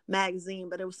the magazine,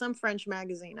 but it was some French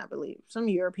magazine, I believe, some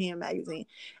European magazine,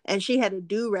 and she had a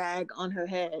do-rag on her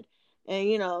head.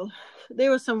 And, there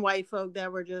were some white folk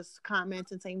that were just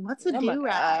commenting saying, what's a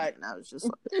do-rag? And I was just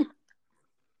like,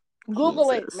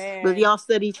 Google it, man. But y'all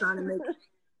steady trying to make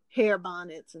hair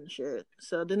bonnets and shit.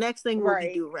 So the next thing will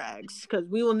be do-rags, because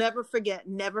we will never forget,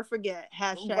 never forget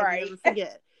that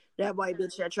white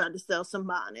bitch that tried to sell some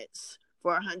bonnets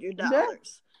for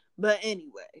 $100. But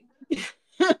anyway.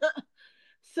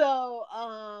 So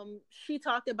she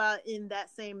talked about in that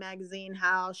same magazine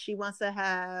how she wants to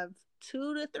have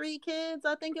 2 to 3 kids,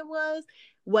 I think it was,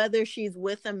 whether she's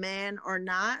with a man or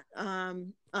not.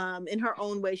 In her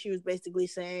own way, she was basically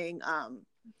saying,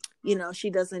 she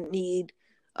doesn't need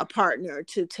a partner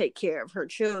to take care of her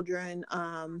children.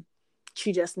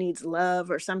 She just needs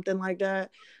love or something like that.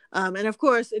 And of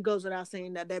course, it goes without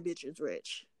saying that bitch is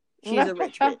rich. She's a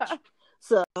rich bitch.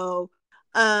 So,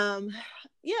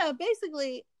 yeah,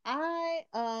 basically, I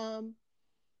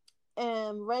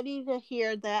am ready to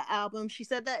hear that album. She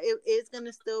said that it is going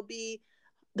to still be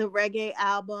the reggae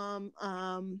album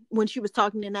when she was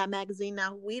talking in that magazine.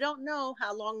 Now, we don't know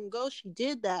how long ago she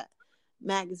did that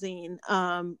magazine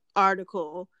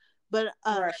article, but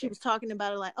Right. she was talking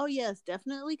about it like, oh yeah, it's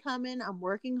definitely coming, I'm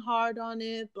working hard on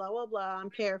it, blah blah blah. I'm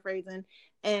paraphrasing.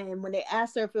 And when they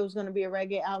asked her if it was going to be a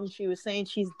reggae album, she was saying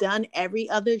she's done every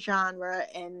other genre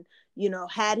and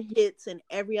had hits in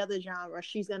every other genre.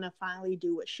 She's going to finally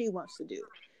do what she wants to do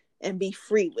and be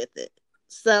free with it.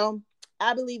 So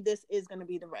I believe this is going to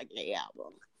be the reggae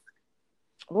album.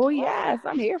 Well, yes,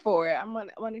 I'm here for it. I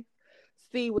want to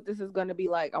see what this is going to be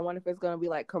like. I wonder if it's going to be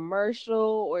like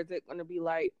commercial, or is it going to be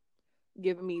like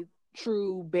giving me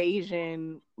true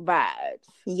Bayesian vibes?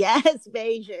 Yes,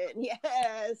 Bayesian.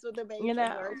 Yes, with the Bayesian You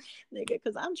know? word, nigga.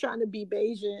 Because I'm trying to be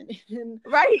Bayesian in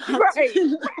Right. July. Okay,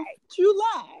 Right.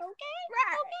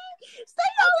 okay.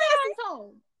 Stay y'all asses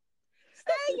home.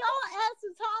 Stay y'all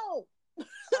asses home.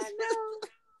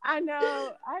 I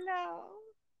know.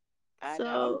 So-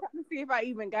 I'm trying to see if I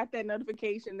even got that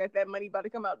notification that money about to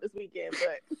come out this weekend,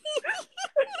 but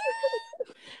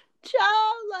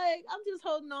Child, like, I'm just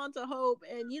holding on to hope.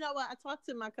 And you know what? I talked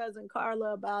to my cousin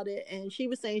Carla about it, and she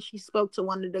was saying she spoke to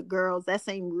one of the girls, that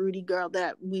same Rudy girl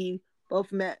that we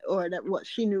both met, or that what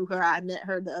she knew her. I met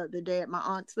her the other day at my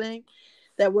aunt's thing,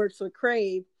 that works with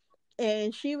Crave,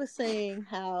 and she was saying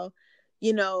how,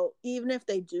 even if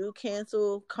they do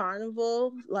cancel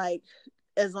Carnival, like,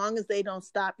 as long as they don't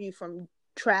stop you from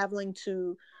traveling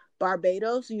to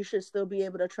Barbados, you should still be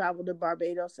able to travel to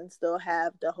Barbados and still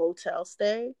have the hotel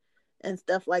stay and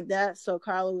stuff like that. So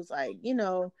Carla was like,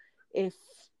 if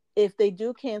they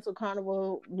do cancel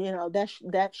Carnival,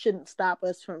 that shouldn't stop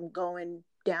us from going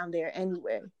down there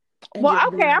anyway. Well,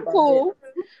 okay, I'm cool.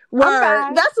 Word. I'm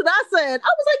fine. That's what I said. I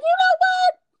was like, you know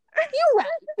what? You're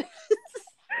right.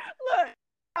 Look,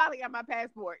 I finally got my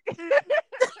passport. We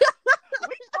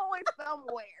going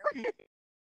somewhere.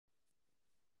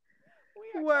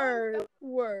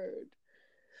 Word.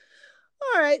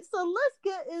 All right, so let's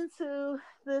get into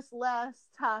this last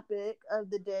topic of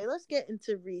the day. Let's get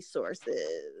into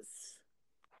resources.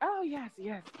 Oh, yes.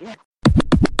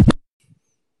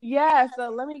 Yeah,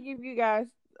 so let me give you guys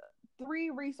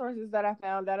 3 resources that I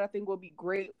found that I think will be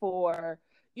great for,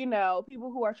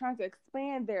 people who are trying to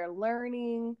expand their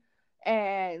learning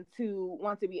and to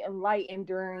want to be enlightened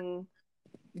during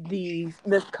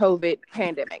this COVID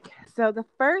pandemic. So the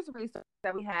first resource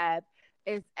that we have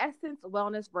is Essence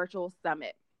Wellness Virtual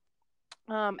Summit.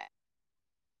 A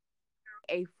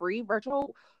free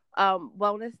virtual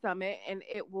wellness summit, and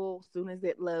it will, as soon as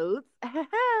it loads,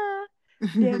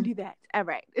 don't do that. All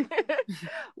right.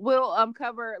 We'll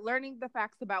cover learning the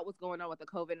facts about what's going on with the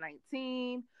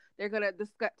COVID-19. They're going to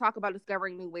talk about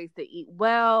discovering new ways to eat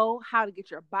well, how to get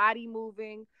your body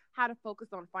moving, how to focus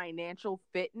on financial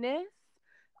fitness,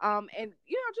 and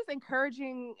just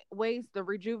encouraging ways to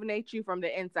rejuvenate you from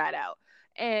the inside out.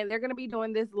 And they're going to be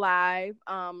doing this live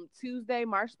Tuesday,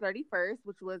 March 31st,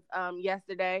 which was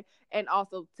yesterday, and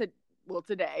also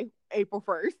today, April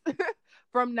 1st,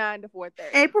 from 9 to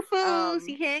 4:30. April Fools,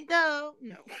 you can't go.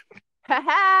 No.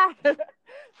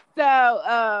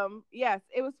 So, yes,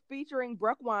 it was featuring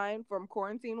Brooke Wine from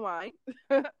Quarantine Wine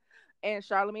and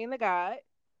Charlemagne the God.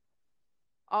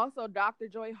 Also, Dr.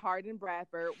 Joy Harden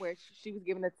Bradford, where she was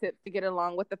giving the tips to get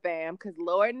along with the fam, because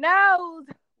Lord knows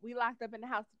we locked up in the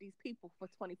house with these people for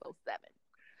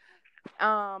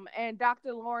 24/7. And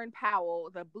Dr. Lauren Powell,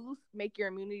 the Boost Make Your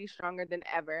Immunity Stronger Than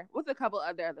Ever, with a couple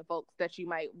other folks that you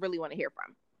might really want to hear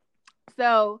from.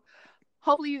 So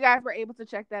hopefully you guys were able to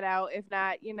check that out. If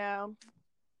not,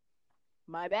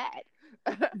 my bad.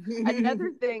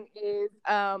 Another thing is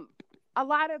a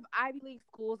lot of Ivy League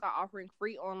schools are offering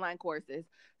free online courses.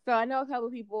 So I know a couple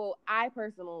of people, I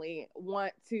personally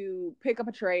want to pick up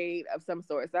a trade of some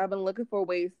sort. So I've been looking for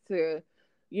ways to,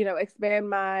 expand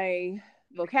my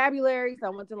vocabulary. So I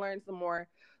want to learn some more,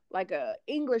 like a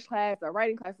English class or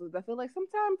writing classes. I feel like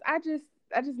sometimes I just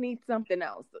need something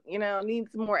else,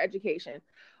 need some more education.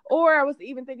 Or I was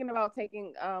even thinking about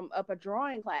taking up a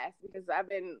drawing class, because I've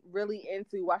been really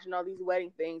into watching all these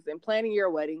wedding things and planning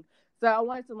your wedding. So I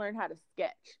wanted to learn how to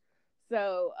sketch.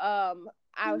 So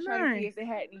I was trying to see Nice. if they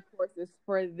had any courses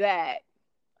for that.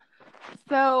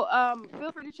 So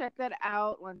feel free to check that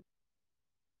out.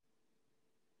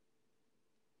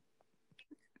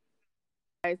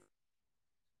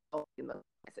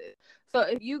 So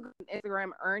if you go on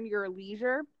Instagram, Earn Your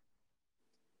Leisure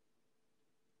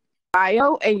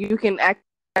bio, and you can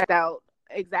check out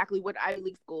exactly what Ivy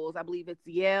League schools. I believe it's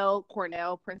Yale,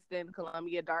 Cornell, Princeton,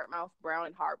 Columbia, Dartmouth, Brown,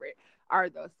 and Harvard are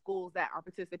the schools that are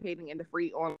participating in the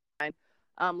free online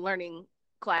learning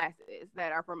classes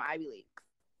that are from Ivy Leagues,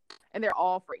 and they're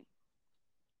all free.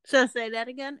 So say that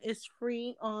again. It's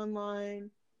free online.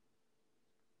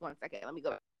 1 second, let me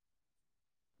go.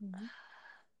 Mm-hmm.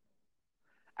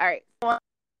 All right, so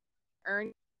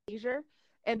Earn Leisure.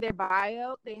 In their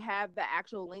bio, they have the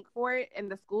actual link for it, and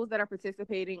the schools that are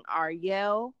participating are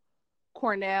Yale,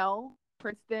 Cornell,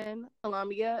 Princeton,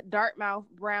 Columbia, Dartmouth,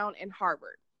 Brown, and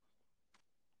Harvard.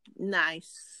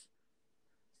 Nice.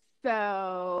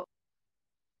 So,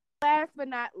 last but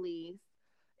not least,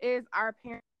 is our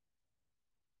parents.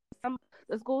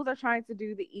 The schools are trying to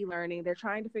do the e-learning. They're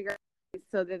trying to figure out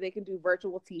so that they can do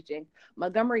virtual teaching.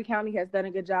 Montgomery County has done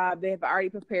a good job. They have already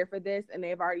prepared for this, and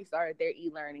they've already started their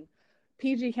e-learning.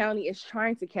 PG County is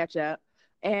trying to catch up,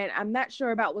 and I'm not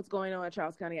sure about what's going on in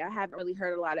Charles County. I haven't really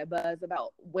heard a lot of buzz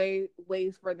about ways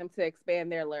for them to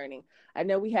expand their learning. I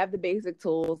know we have the basic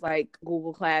tools like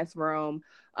Google Classroom.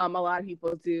 A lot of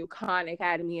people do Khan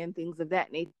Academy and things of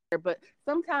that nature, but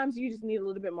sometimes you just need a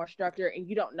little bit more structure, and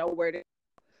you don't know where to.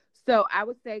 So I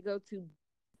would say go to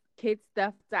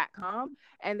kidstuff.com,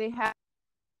 and they have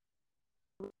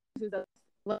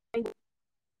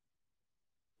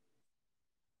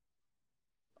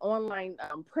online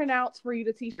printouts for you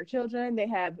to teach your children. They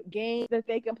have games that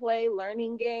they can play,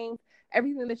 learning games,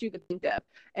 everything that you could think of.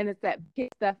 And it's at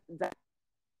kidstuff.com.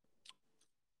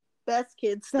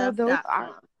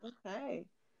 Bestkidstuff.com. Okay.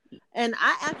 And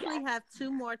I actually have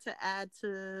two more to add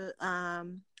to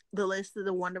the list of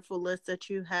the wonderful list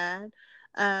that you had.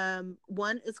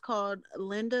 One is called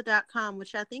lynda.com,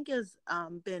 which I think has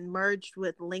been merged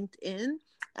with LinkedIn.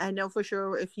 I know for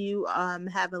sure if you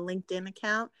have a LinkedIn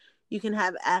account, you can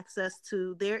have access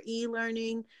to their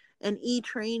e-learning and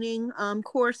e-training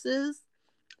courses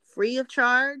free of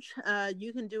charge.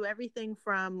 You can do everything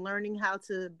from learning how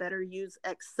to better use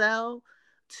Excel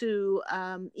to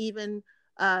even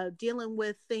dealing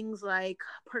with things like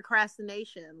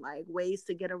procrastination, like ways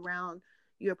to get around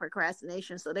your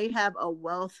procrastination. So they have a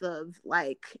wealth of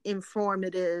like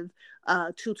informative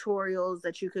tutorials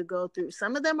that you could go through.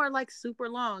 Some of them are like super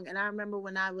long. And I remember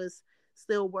when I was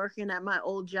still working at my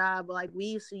old job, like we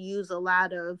used to use a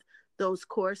lot of those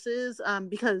courses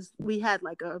because we had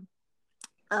like a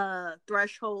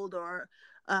threshold or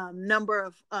number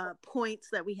of points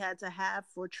that we had to have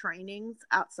for trainings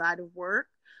outside of work.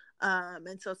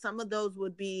 And so some of those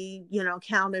would be,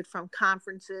 counted from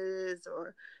conferences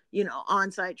or,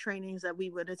 on-site trainings that we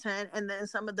would attend. And then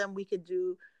some of them we could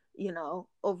do,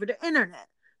 over the internet.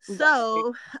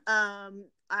 So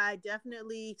I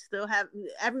definitely still have,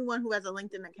 everyone who has a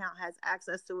LinkedIn account has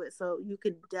access to it. So you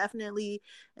could definitely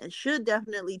and should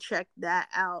definitely check that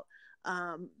out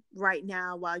right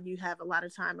now while you have a lot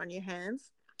of time on your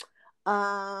hands.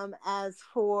 As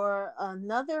for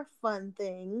another fun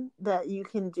thing that you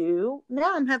can do,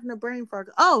 now I'm having a brain fog.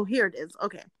 Oh, here it is.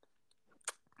 Okay.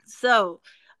 So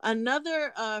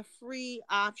another free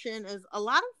option is a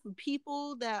lot of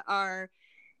people that are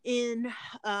in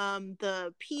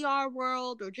the PR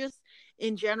world or just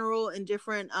in general in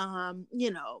different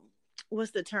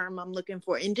what's the term I'm looking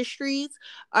for, industries,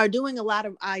 are doing a lot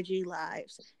of IG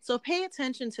lives. So pay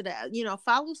attention to that.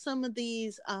 Follow some of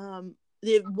these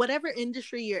whatever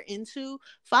industry you're into,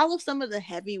 follow some of the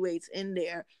heavyweights in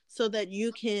there so that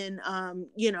you can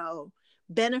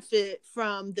benefit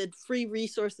from the free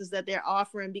resources that they're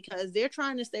offering, because they're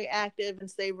trying to stay active and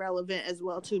stay relevant as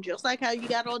well too. Just like how you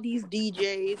got all these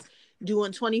DJs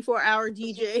doing 24-hour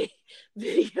DJ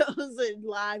videos and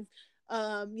live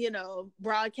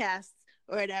broadcasts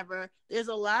or whatever. There's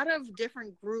a lot of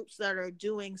different groups that are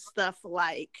doing stuff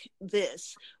like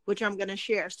this, which I'm going to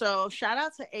share. So shout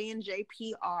out to A&J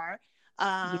PR.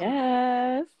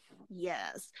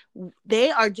 Yes.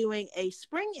 They are doing a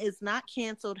Spring is Not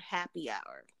Canceled happy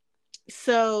hour.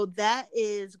 So that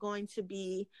is going to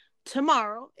be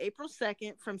tomorrow, April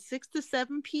 2nd, from 6 to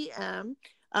 7 p.m.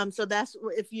 So that's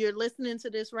if you're listening to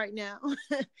this right now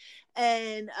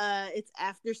and it's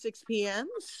after 6 p.m.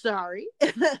 Sorry.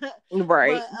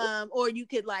 Right. But, or you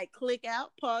could like click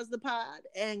out, pause the pod,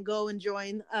 and go and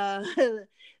join the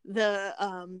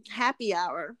happy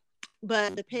hour.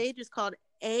 But the page is called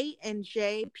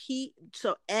A&JP.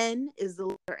 So N is the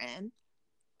letter N.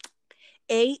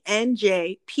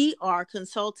 ANJ PR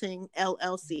Consulting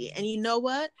LLC. And you know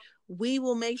what? We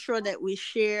will make sure that we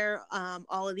share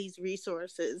all of these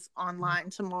resources online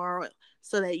tomorrow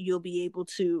so that you'll be able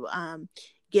to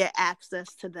get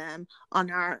access to them on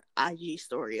our IG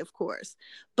story, of course.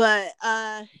 But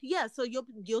yeah, so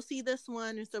you'll see this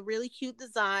one. It's a really cute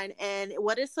design, and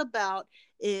what it's about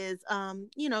is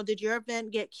did your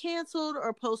event get canceled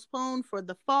or postponed for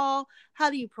the fall? How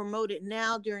do you promote it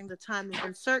now during the time of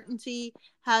uncertainty?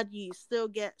 How do you still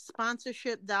get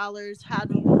sponsorship dollars? How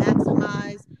do you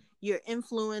maximize your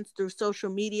influence through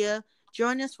social media?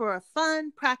 Join us for a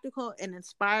fun, practical, and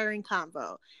inspiring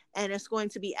convo. And it's going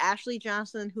to be Ashley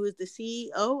Johnson, who is the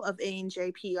CEO of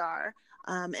A&J PR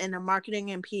and a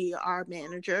marketing and PR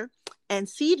manager, and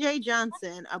CJ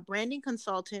Johnson, a branding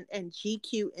consultant and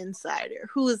GQ insider,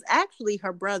 who is actually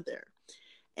her brother,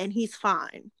 and he's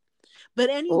fine. But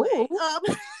anyway,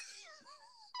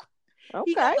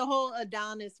 he got okay. the whole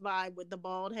Adonis vibe with the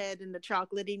bald head and the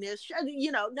chocolatiness.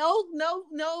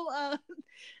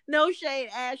 No shade,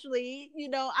 Ashley.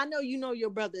 I know your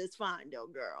brother is fine though,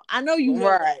 girl. I know you know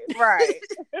that. Right.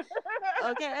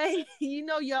 Okay,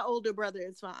 your older brother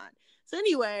is fine. So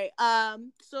anyway, so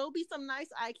it'll be some nice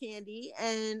eye candy,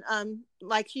 and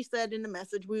like she said in the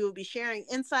message, we will be sharing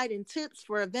insight and tips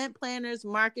for event planners,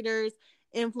 marketers,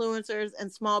 influencers, and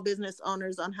small business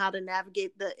owners on how to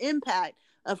navigate the impact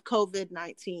of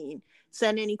COVID-19.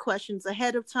 Send any questions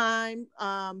ahead of time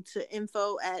to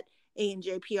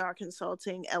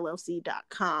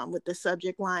info@anjprconsultingllc.com with the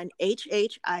subject line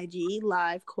HHIG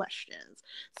live questions.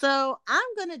 So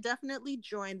I'm gonna definitely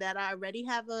join that. I already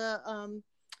have a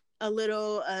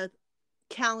little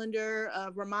calendar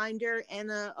reminder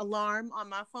and an alarm on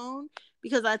my phone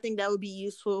because I think that would be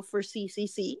useful for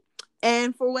CCC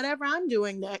and for whatever I'm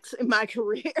doing next in my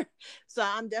career. So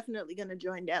I'm definitely going to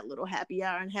join that little happy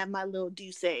hour and have my little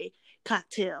Douce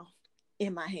cocktail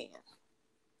in my hand.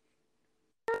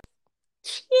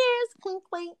 Cheers, clink,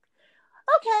 clink.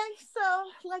 Okay, so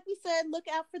like we said, look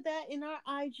out for that in our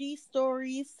IG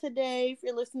stories today if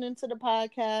you're listening to the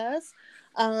podcast.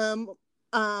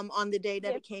 On the day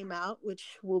that it came out,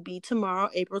 which will be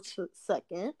tomorrow, April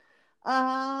 2nd.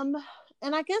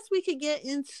 And I guess we could get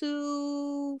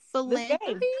into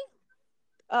philanthropy.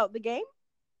 The game?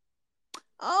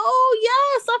 Oh,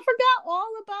 yes, I forgot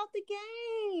all about the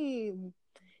game.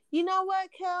 You know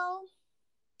what, Kel?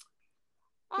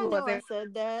 I know I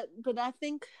said that, but I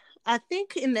think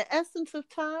in the essence of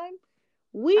time,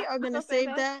 we are going to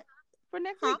save that for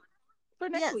next week.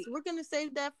 Yes, we're going to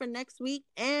save that for next week.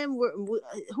 And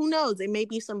who knows? There may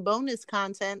be some bonus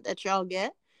content that y'all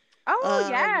get. Oh,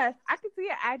 yes. I can see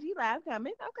an IG live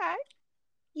coming. Okay.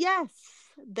 Yes,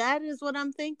 that is what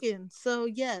I'm thinking. So,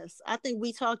 yes, I think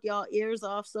we talk y'all ears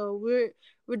off. So we're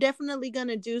definitely going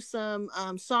to do some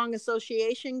song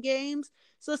association games.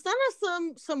 So send us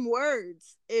some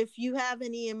words if you have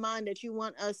any in mind that you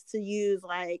want us to use.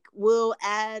 Like we'll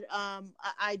add an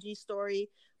IG story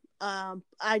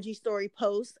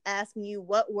post asking you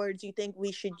what words you think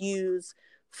we should use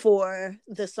for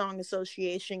the song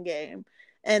association game,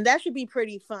 and that should be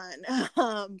pretty fun.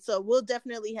 So we'll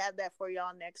definitely have that for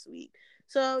y'all next week.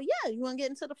 So yeah, you want to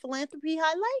get into the philanthropy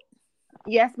highlight?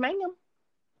 Yes, ma'am.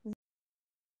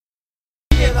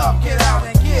 Get up, get out,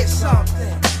 and get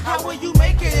something. How will you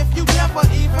make it if you never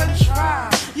even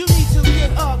try? You need to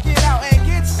get up, get out, and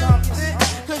get something.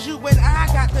 Cause you and I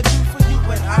got to do for you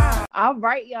and I. All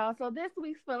right, y'all. So this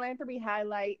week's philanthropy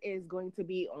highlight is going to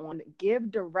be on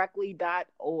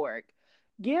GiveDirectly.org.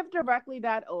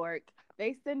 GiveDirectly.org,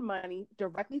 they send money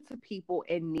directly to people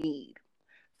in need.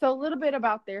 So a little bit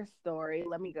about their story.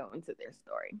 Let me go into their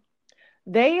story.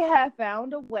 They have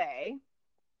found a way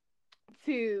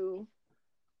to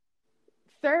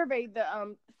survey the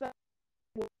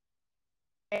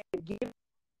and give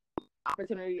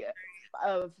opportunity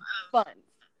of funds.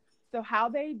 So how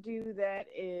they do that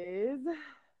is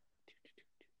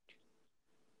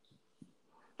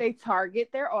they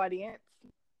target their audience.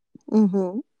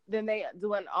 Mm-hmm. Then they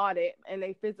do an audit and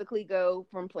they physically go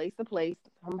from place to place,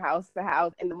 from house to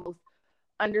house in the most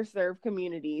underserved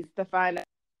communities to find out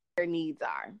what their needs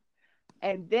are.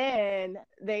 And then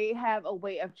they have a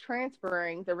way of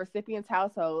transferring the recipient's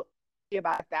household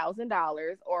about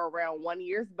 $1,000 or around 1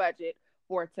 year's budget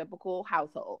for a typical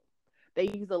household. They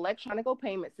use electronic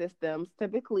payment systems,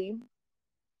 typically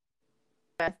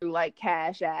through like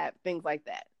Cash App, things like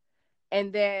that.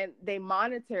 And then they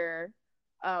monitor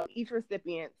each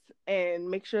recipient and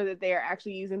make sure that they are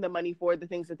actually using the money for the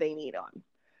things that they need on.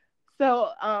 So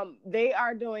they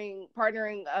are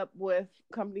partnering up with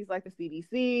companies like the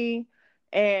CDC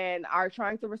and are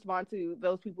trying to respond to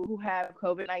those people who have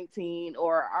COVID-19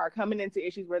 or are coming into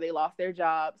issues where they lost their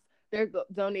jobs. They're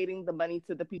donating the money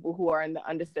to the people who are in the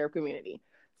undisturbed community.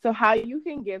 So how you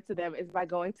can give to them is by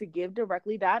going to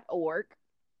givedirectly.org,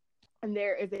 and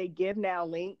there is a Give Now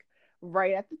link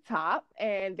right at the top,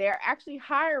 and they're actually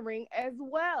hiring as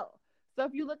well. So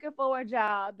if you're looking for a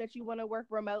job that you want to work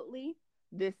remotely,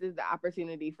 this is the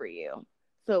opportunity for you.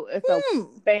 So it's a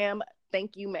bam,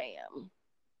 thank you, ma'am.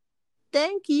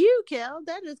 Thank you, Kel.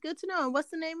 That is good to know. And what's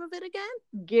the name of it again?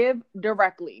 Give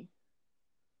Directly.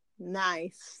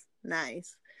 Nice. All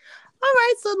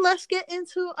right, so let's get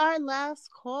into our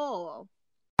last call.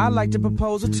 I'd like to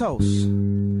propose a toast.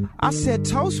 I said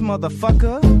toast,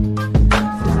 motherfucker.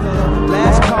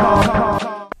 Last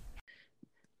call.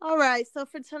 All right, so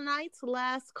for tonight's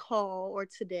last call, or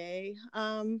today,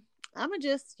 I'm gonna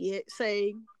just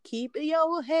say, keep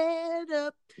your head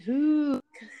up.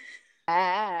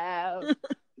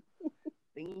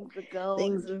 Things are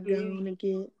gonna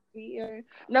get easier.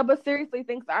 No, but seriously,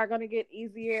 things are gonna get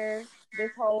easier.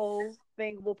 This whole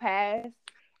thing will pass,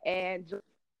 and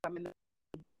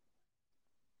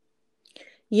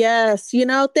yes,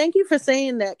 thank you for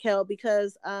saying that, Kel,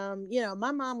 because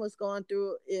my mom was going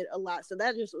through it a lot, so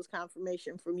that just was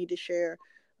confirmation for me to share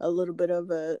a little bit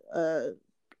of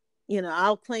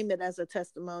I'll claim it as a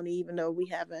testimony, even though we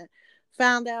haven't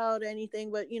found out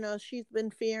anything, but she's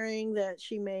been fearing that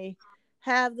she may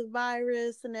have the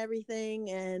virus and everything,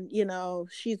 and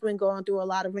she's been going through a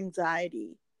lot of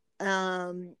anxiety,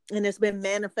 and it's been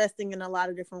manifesting in a lot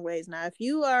of different ways. Now, if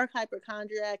you are a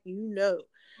hypochondriac,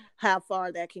 how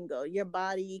far that can go. Your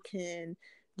body can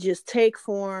just take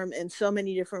form in so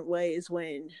many different ways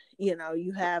when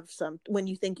when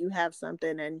you think you have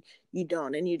something and you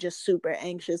don't, and you're just super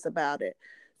anxious about it.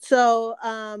 So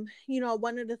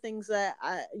one of the things that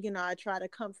I try to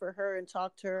comfort her and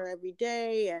talk to her every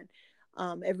day, and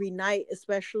every night,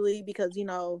 especially because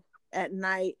at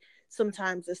night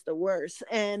sometimes it's the worst.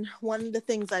 And one of the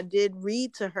things I did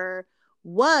read to her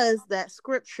was that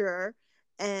scripture,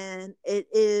 and it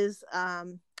is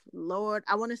Lord,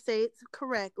 I want to say it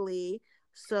correctly.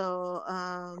 So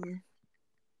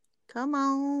come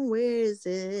on, where is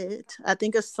it? I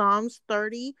think it's Psalms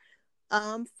 30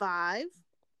 5.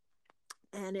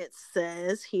 And it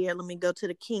says here, let me go to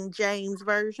the King James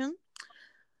Version.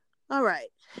 All right.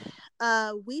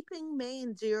 Weeping may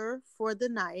endure for the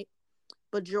night,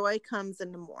 but joy comes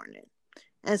in the morning.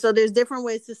 And so there's different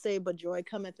ways to say, but joy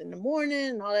cometh in the morning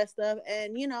and all that stuff.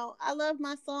 And, I love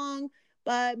my song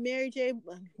by Mary J.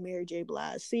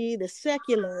 Blige. See, the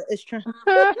secular is trying.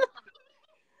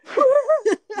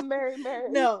 Mary.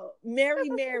 No, Mary.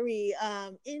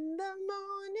 In the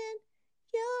morning,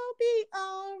 you'll be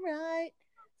all right.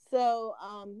 So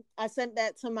I sent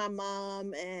that to my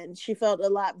mom, and she felt a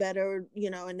lot better,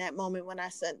 in that moment when I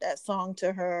sent that song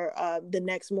to her the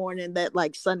next morning, that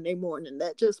like Sunday morning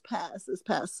that just passed, this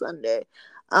past Sunday.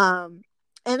 And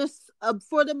it's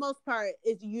for the most part,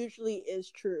 it usually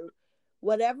is true.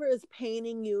 Whatever is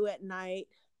paining you at night,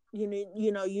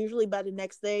 usually by the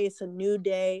next day, it's a new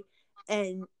day,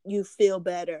 and you feel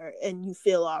better and you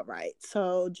feel all right.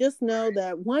 So just know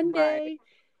that one day,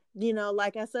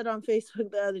 like I said on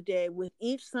Facebook the other day, with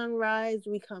each sunrise,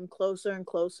 we come closer and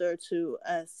closer to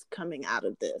us coming out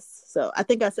of this. So I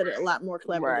think I said it a lot more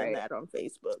clever than that on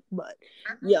Facebook, but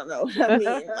you know what I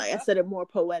mean? Like I said it more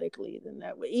poetically than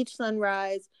that. With each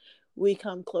sunrise, we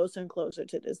come closer and closer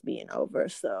to this being over.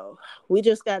 So we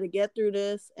just got to get through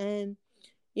this and,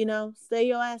 stay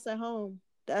your ass at home.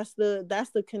 That's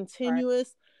the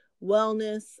continuous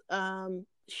wellness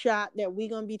shot that we're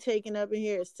gonna be taking up in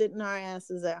here, is sitting our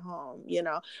asses at home.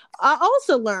 I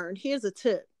also learned, here's a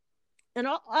tip, and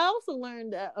I also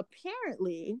learned that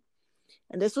apparently,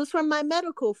 and this was from my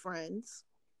medical friends,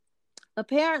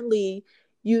 apparently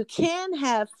you can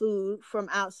have food from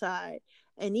outside,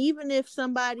 and even if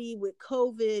somebody with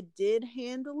COVID did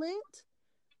handle it,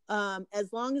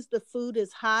 as long as the food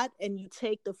is hot and you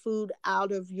take the food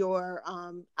out of your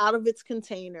out of its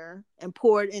container and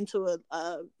pour it into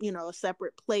a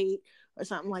separate plate or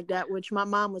something like that, which my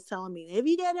mom was telling me, if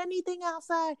you get anything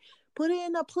outside, put it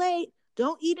in a plate,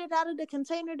 don't eat it out of the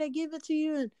container they give it to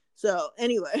you. And so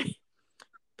anyway,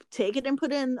 take it and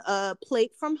put it in a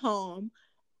plate from home,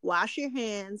 wash your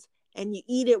hands, and you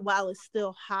eat it while it's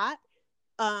still hot.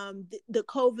 The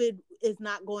COVID is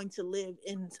not going to live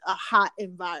in a hot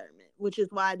environment, which is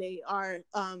why they are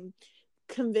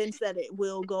convinced that it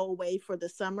will go away for the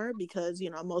summer, because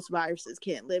most viruses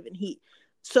can't live in heat.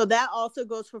 So that also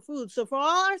goes for food. So for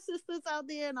all our sisters out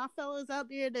there and our fellas out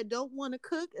there that don't want to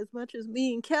cook as much as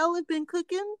me and Kel have been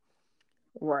cooking,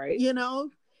 right?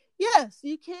 Yes,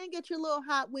 you can get your little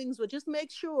hot wings, but just make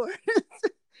sure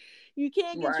you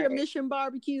can't get your Right. Mission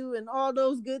Barbecue and all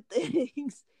those good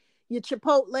things, your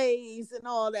Chipotle's and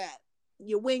all that,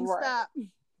 your Right. Wingstop.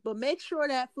 But make sure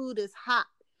that food is hot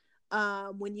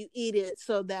when you eat it,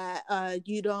 so that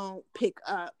you don't pick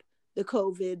up the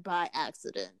COVID by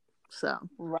accident. So,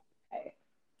 Right.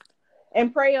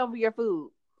 And pray over your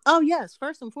food. oh yes,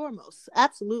 first and foremost,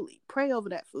 absolutely pray over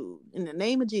that food in the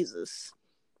name of Jesus.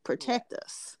 Right. Protect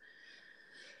us.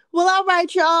 Well, all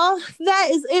right, y'all. That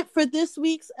is it for this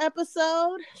week's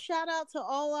episode. Shout out to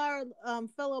all our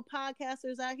fellow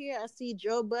podcasters out here. I see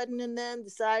Joe Budden and them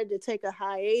decided to take a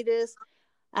hiatus.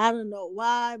 I don't know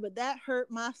why, but that hurt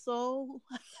my soul.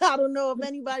 I don't know if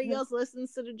anybody else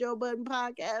listens to the Joe Budden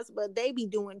podcast, but they be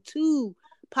doing 2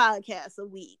 podcasts a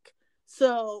week.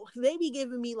 So they be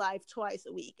giving me life twice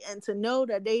a week. And to know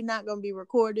that they not going to be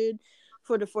recorded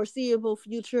for the foreseeable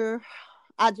future,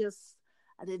 I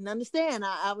didn't understand.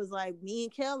 I was like, me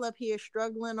and Kel up here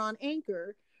struggling on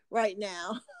Anchor right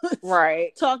now,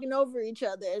 Right. talking over each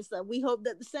other. So we hope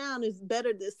that the sound is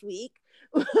better this week.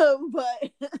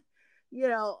 But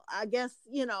I guess,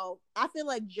 I feel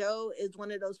like Joe is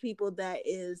one of those people that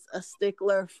is a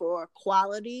stickler for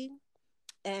quality.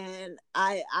 And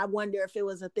I wonder if it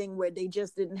was a thing where they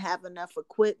just didn't have enough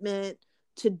equipment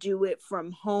to do it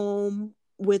from home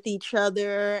with each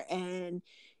other. And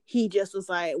he just was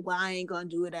like, well, I ain't going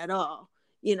to do it at all.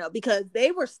 Because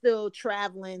they were still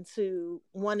traveling to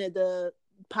one of the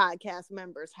podcast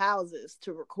members' houses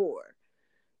to record.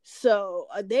 So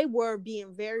they were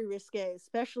being very risque,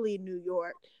 especially in New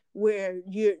York, where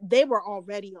they were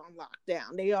already on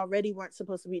lockdown. They already weren't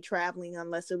supposed to be traveling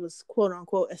unless it was quote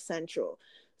unquote essential.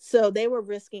 So they were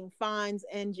risking fines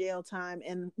and jail time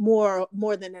and more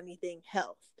than anything,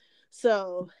 health.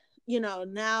 So,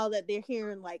 now that they're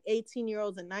hearing like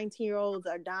 18-year-olds and 19-year-olds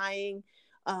are dying,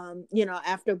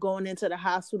 after going into the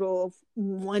hospital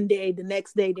one day, the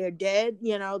next day they're dead,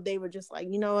 they were just like,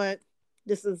 you know what,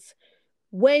 this is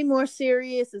way more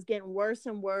serious. It's getting worse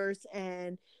and worse.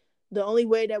 And the only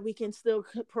way that we can still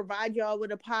provide y'all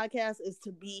with a podcast is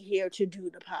to be here to do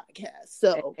the podcast.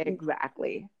 So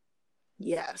Exactly.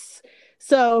 yes.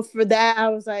 So for that, I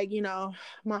was like,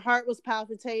 my heart was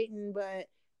palpitating, but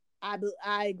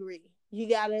I agree. You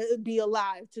gotta be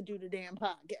alive to do the damn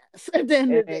podcast at the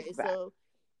end of the day. Exactly. So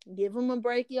give them a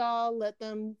break, y'all. Let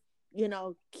them,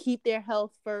 keep their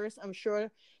health first. I'm sure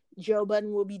Joe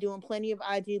Budden will be doing plenty of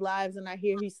IG lives, and I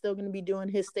hear he's still going to be doing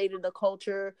his State of the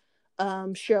Culture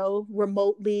show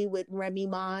remotely with Remy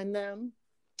Ma and them.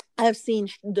 I've seen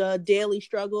the Daily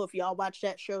Struggle. If y'all watch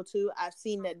that show too, I've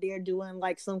seen that they're doing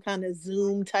like some kind of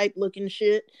Zoom type looking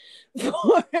shit. For,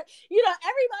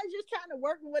 everybody's just trying to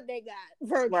work with what they got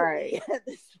virtually at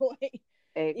this point.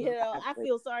 Exactly. I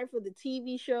feel sorry for the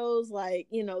TV shows like,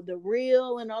 The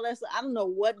Real and all that stuff. I don't know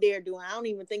what they're doing. I don't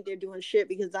even think they're doing shit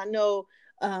because I know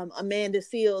Amanda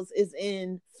Seals is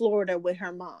in Florida with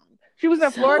her mom. She was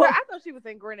in Florida? I thought she was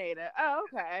in Grenada. Oh,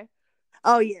 okay.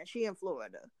 Oh, yeah, she in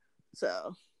Florida.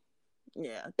 So,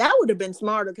 yeah, that would have been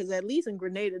smarter because at least in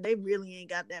Grenada, they really ain't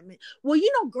got that many. Well,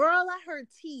 girl, I heard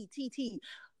T.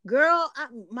 Girl,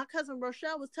 my cousin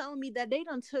Rochelle was telling me that they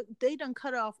done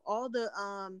cut off all the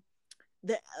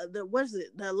what is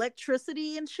it, the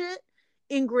electricity and shit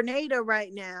in Grenada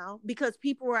right now because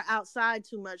people were outside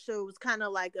too much. So it was kind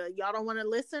of like y'all don't want to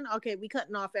listen? Okay, we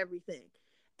cutting off everything.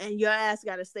 And your ass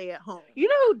got to stay at home. You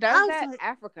know who does that? Like,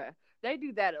 Africa. They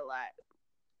do that a lot.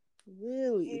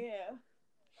 Really? Yeah.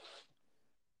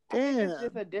 Damn. It's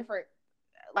just a different,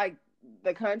 like,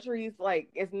 the countries, like,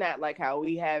 it's not like how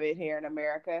we have it here in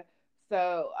America.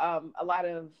 So, a lot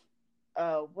of,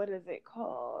 what is it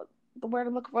called? The word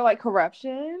I'm looking for, like,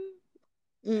 corruption.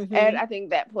 Mm-hmm. And I think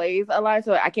that plays a lot.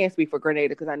 So I can't speak for Grenada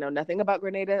because I know nothing about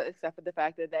Grenada except for the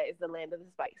fact that is the land of the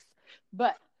spice.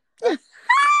 But yes!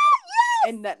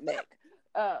 And nutmeg.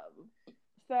 Yes,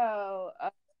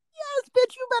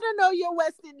 bitch, you better know your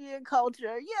West Indian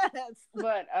culture. Yes.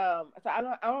 But so I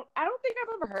don't think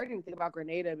I've ever heard anything about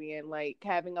Grenada being like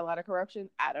having a lot of corruption.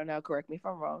 I don't know, correct me if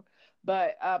I'm wrong.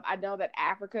 But I know that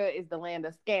Africa is the land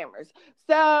of scammers.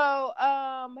 So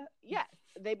yes,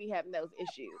 they be having those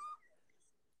issues.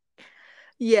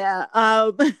 Yeah.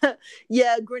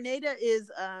 Yeah, Grenada is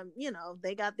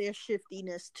they got their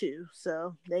shiftiness too.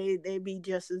 So they be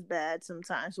just as bad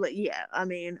sometimes. But yeah, I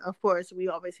mean, of course we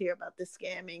always hear about the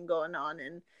scamming going on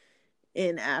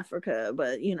in Africa.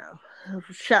 But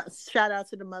shout out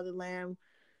to the motherland.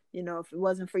 If it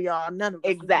wasn't for y'all, none of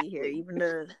us would be here,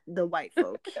 even the white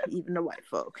folk. Even the white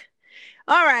folk.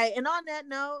 All right. And on that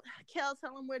note, Kel,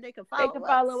 tell them where they can follow us. They can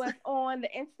follow us on the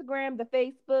Instagram, the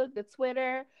Facebook, the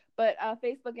Twitter. But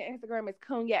Facebook and Instagram is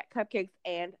Cognac Cupcakes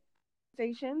and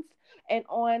Stations. And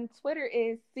on Twitter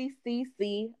is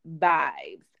CCC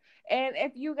Vibes. And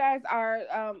if you guys are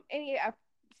any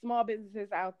small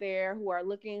businesses out there who are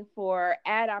looking for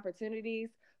ad opportunities,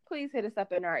 please hit us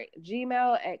up in our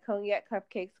Gmail at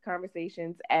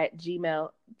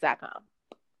cognacupcakesconversations@gmail.com.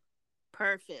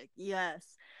 Perfect.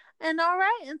 Yes. And all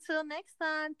right, until next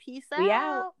time, peace We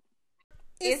out. out.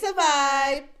 It's a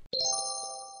vibe.